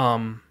color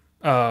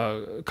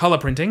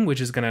printing,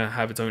 which is going to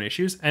have its own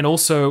issues. And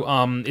also,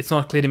 it's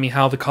not clear to me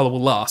how the color will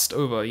last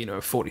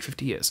over, 40,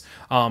 50 years.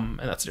 And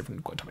that's a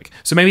different topic.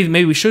 So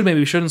maybe we should,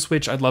 maybe we shouldn't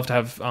switch. I'd love to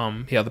have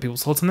hear other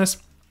people's thoughts on this.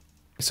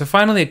 So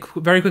finally, a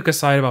very quick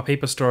aside about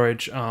paper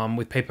storage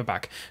with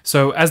Paperback.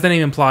 So as the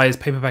name implies,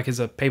 Paperback is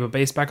a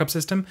paper-based backup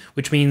system,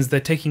 which means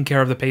that taking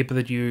care of the paper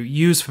that you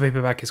use for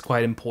Paperback is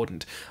quite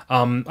important.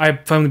 I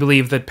firmly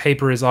believe that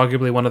paper is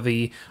arguably one of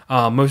the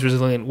most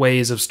resilient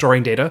ways of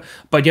storing data,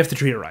 but you have to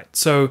treat it right.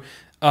 So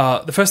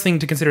the first thing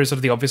to consider is sort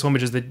of the obvious one,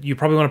 which is that you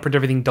probably want to print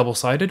everything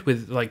double-sided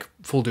with like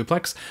full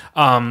duplex,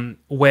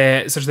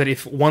 where such that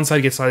if one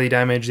side gets slightly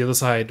damaged, the other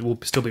side will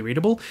still be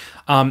readable.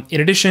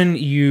 In addition,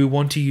 you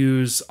want to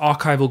use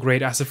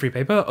archival-grade acid-free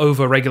paper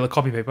over regular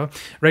copy paper.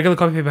 Regular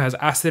copy paper has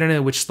acid in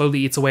it, which slowly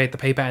eats away at the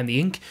paper and the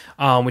ink,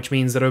 which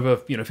means that over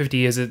 50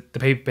 years, the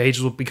paper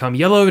pages will become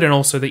yellowed, and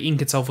also the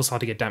ink itself will start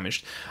to get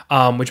damaged,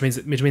 which means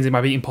it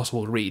might be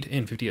impossible to read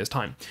in 50 years'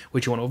 time,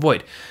 which you want to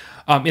avoid.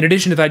 In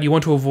addition to that, you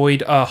want to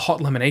avoid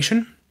hot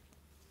lamination,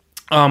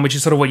 which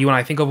is sort of what you and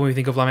I think of when we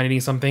think of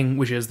laminating something,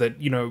 which is that,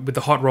 with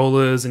the hot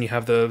rollers and you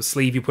have the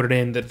sleeve you put it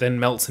in that then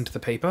melts into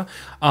the paper.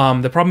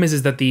 The problem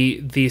is that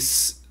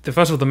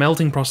first of all, the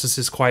melting process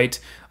is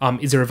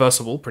is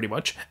irreversible, pretty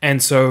much,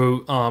 and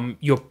so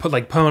you're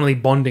permanently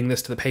bonding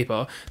this to the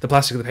paper, the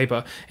plastic of the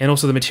paper, and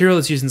also the material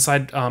that's used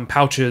inside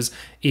pouches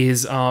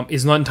is not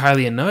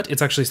entirely inert.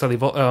 It's actually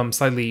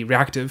slightly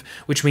reactive,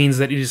 which means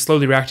that it is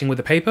slowly reacting with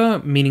the paper,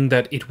 meaning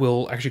that it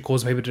will actually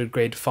cause the paper to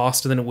degrade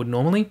faster than it would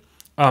normally.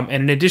 And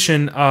in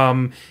addition,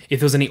 if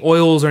there's any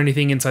oils or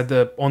anything inside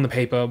on the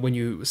paper when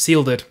you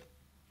sealed it,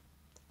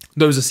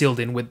 those are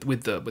sealed in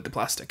with the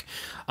plastic.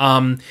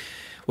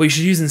 What you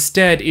should use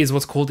instead is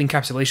what's called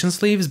encapsulation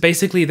sleeves.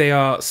 Basically, they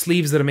are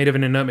sleeves that are made of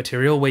an inert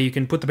material where you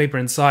can put the paper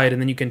inside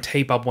and then you can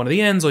tape up one of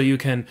the ends, or you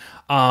can,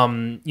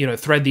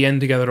 thread the end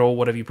together or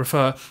whatever you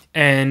prefer.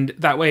 And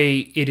that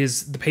way,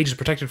 the page is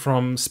protected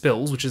from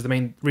spills, which is the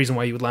main reason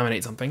why you would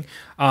laminate something.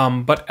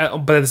 But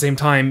at the same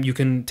time, you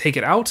can take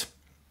it out.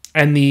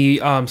 And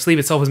the sleeve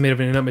itself is made of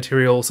an inert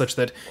material such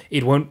that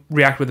it won't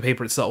react with the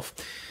paper itself.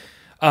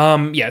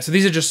 So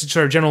these are just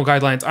sort of general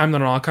guidelines. I'm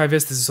not an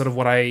archivist. This is sort of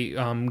what I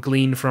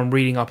gleaned from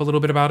reading up a little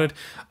bit about it.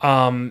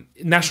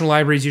 National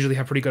libraries usually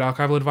have pretty good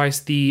archival advice.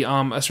 The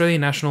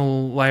Australian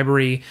National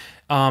Library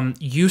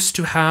used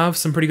to have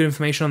some pretty good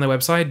information on their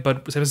website,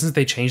 but ever since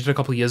they changed it a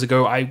couple of years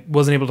ago, I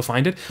wasn't able to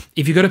find it.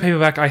 If you go to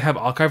Paperback, I have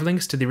archive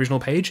links to the original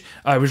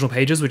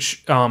pages,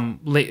 which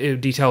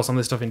detail some of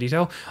this stuff in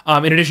detail.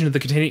 In addition to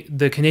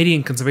the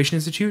Canadian Conservation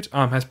Institute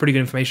has pretty good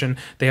information.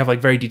 They have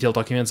very detailed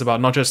documents about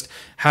not just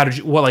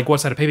what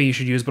side of paper you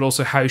should use, but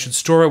also how you should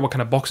store it, what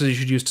kind of boxes you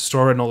should use to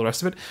store it, and all the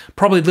rest of it.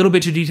 Probably a little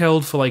bit too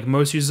detailed for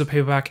most users of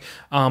Paperback,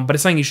 but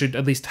it's something you should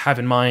at least have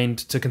in mind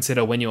to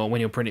consider when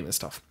you're printing this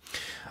stuff.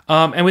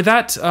 And with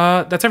that,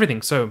 that's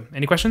everything. So,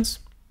 any questions?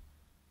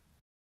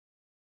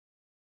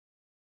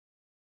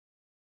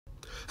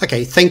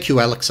 Okay, thank you,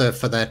 Aleksa,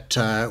 for that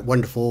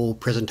wonderful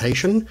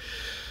presentation.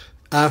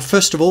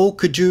 First of all,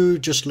 could you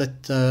just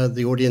let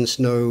the audience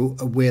know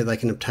where they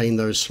can obtain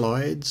those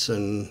slides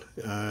and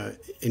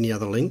any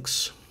other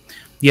links?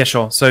 Yeah,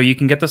 sure. So you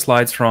can get the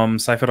slides from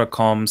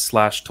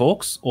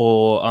cypher.com/talks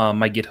or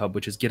my GitHub,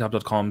 which is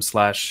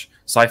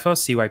github.com/cypher,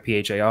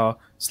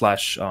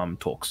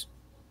 CYPHAR/talks.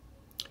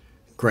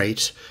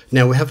 Great.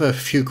 Now we have a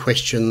few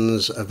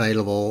questions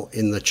available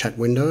in the chat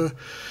window.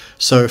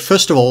 So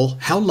first of all,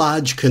 how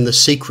large can the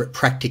secret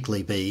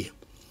practically be?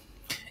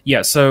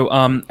 Yeah, so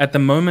at the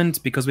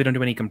moment, because we don't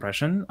do any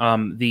compression,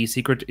 the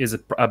secret is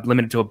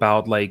limited to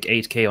about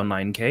 8K or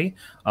 9K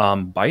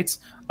bytes.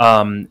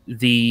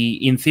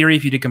 In theory,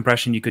 if you did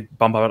compression, you could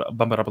bump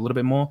it up a little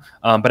bit more.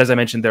 But as I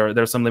mentioned, there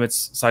are some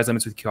size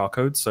limits with QR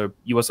codes, so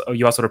you are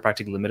sort of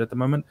practically limited at the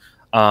moment.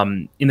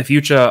 In the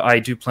future, I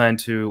do plan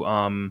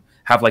to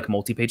have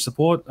multi-page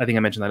support. I think I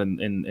mentioned that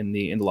in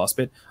the last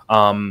bit.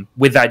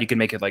 With that, you can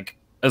make it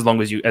as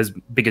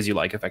big as you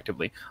like,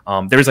 effectively.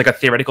 There is a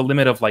theoretical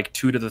limit of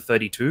 2 to the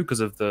 32 because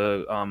of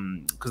the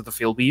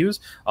field we use.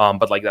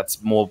 But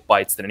that's more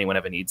bytes than anyone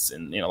ever needs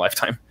in a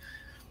lifetime.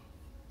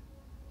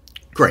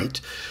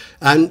 Great.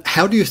 And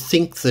how do you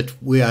think that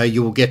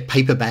you will get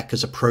Paperback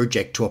as a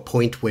project to a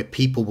point where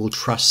people will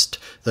trust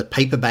that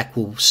Paperback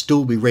will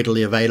still be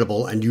readily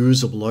available and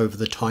usable over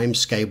the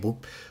timescale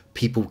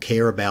people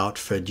care about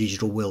for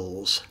digital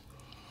wills?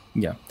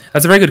 Yeah,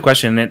 that's a very good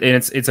question, and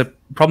it's a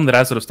problem that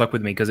has sort of stuck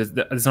with me because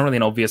it's not really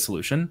an obvious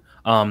solution.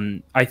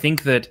 I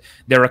think that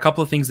there are a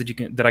couple of things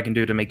that I can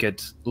do to make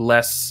it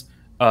less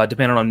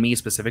dependent on me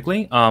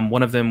specifically.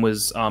 One of them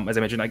was, as I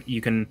mentioned,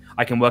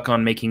 I can work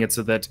on making it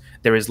so that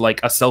there is like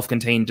a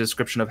self-contained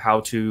description of how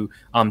to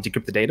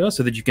decrypt the data,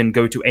 so that you can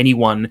go to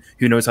anyone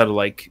who knows how to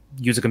like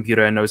use a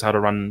computer and knows how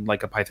to run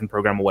like a Python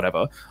program or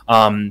whatever,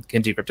 can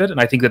decrypt it. And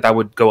I think that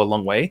would go a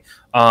long way.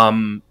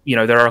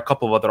 There are a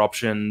couple of other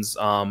options.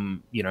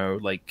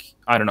 Like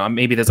I don't know,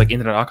 maybe there's like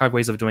Internet Archive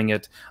ways of doing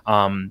it.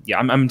 I'm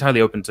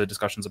entirely open to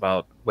discussions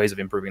about ways of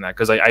improving that,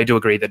 because I do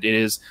agree that it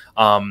is.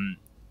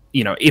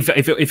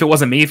 If it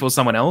wasn't me, if it was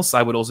someone else,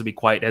 I would also be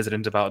quite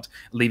hesitant about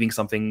leaving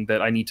something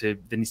that needs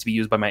to be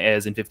used by my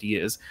heirs in 50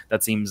 years.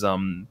 That seems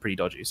pretty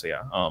dodgy. So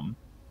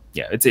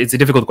it's a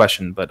difficult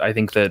question, but I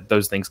think that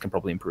those things can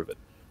probably improve it.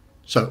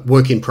 So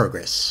work in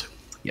progress.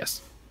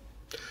 Yes.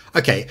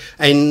 Okay,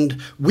 and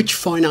which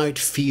finite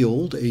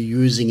field are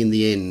you using in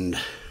the end?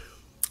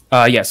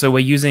 So we're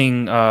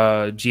using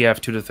GF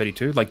 2 to the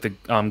 32, like the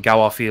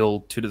Galois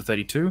field 2 to the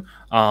 32,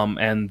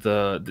 and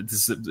this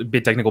is a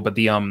bit technical, but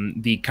the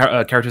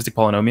characteristic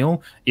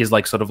polynomial is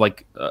like sort of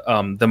like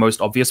the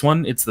most obvious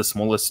one. It's the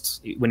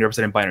smallest when you're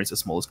representing binary. It's the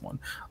smallest one.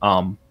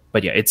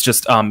 But yeah, it's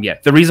just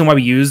the reason why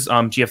we use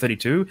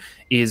GF32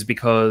 is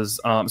because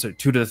 2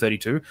 to the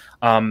 32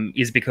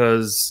 is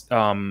because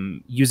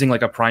using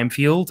like a prime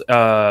field,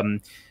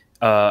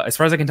 as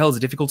far as I can tell, is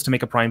difficult to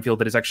make a prime field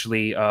that is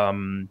actually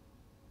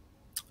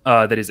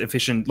that is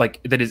efficient.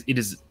 It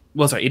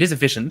is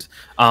efficient.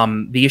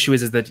 The issue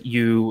is that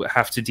you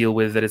have to deal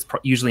with that it's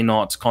usually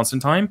not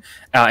constant time,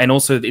 and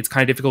also it's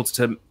kind of difficult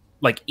to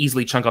like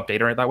easily chunk up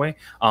data that way.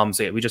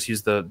 We just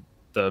use the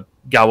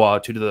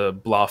Galois 2 to the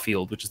blah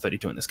field, which is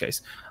 32 in this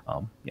case.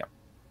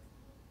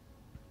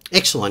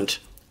 Excellent.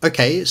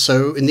 Okay,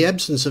 so in the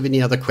absence of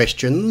any other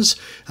questions,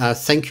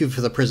 thank you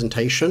for the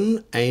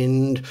presentation,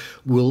 and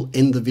we'll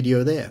end the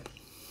video there.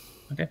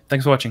 Okay,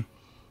 thanks for watching.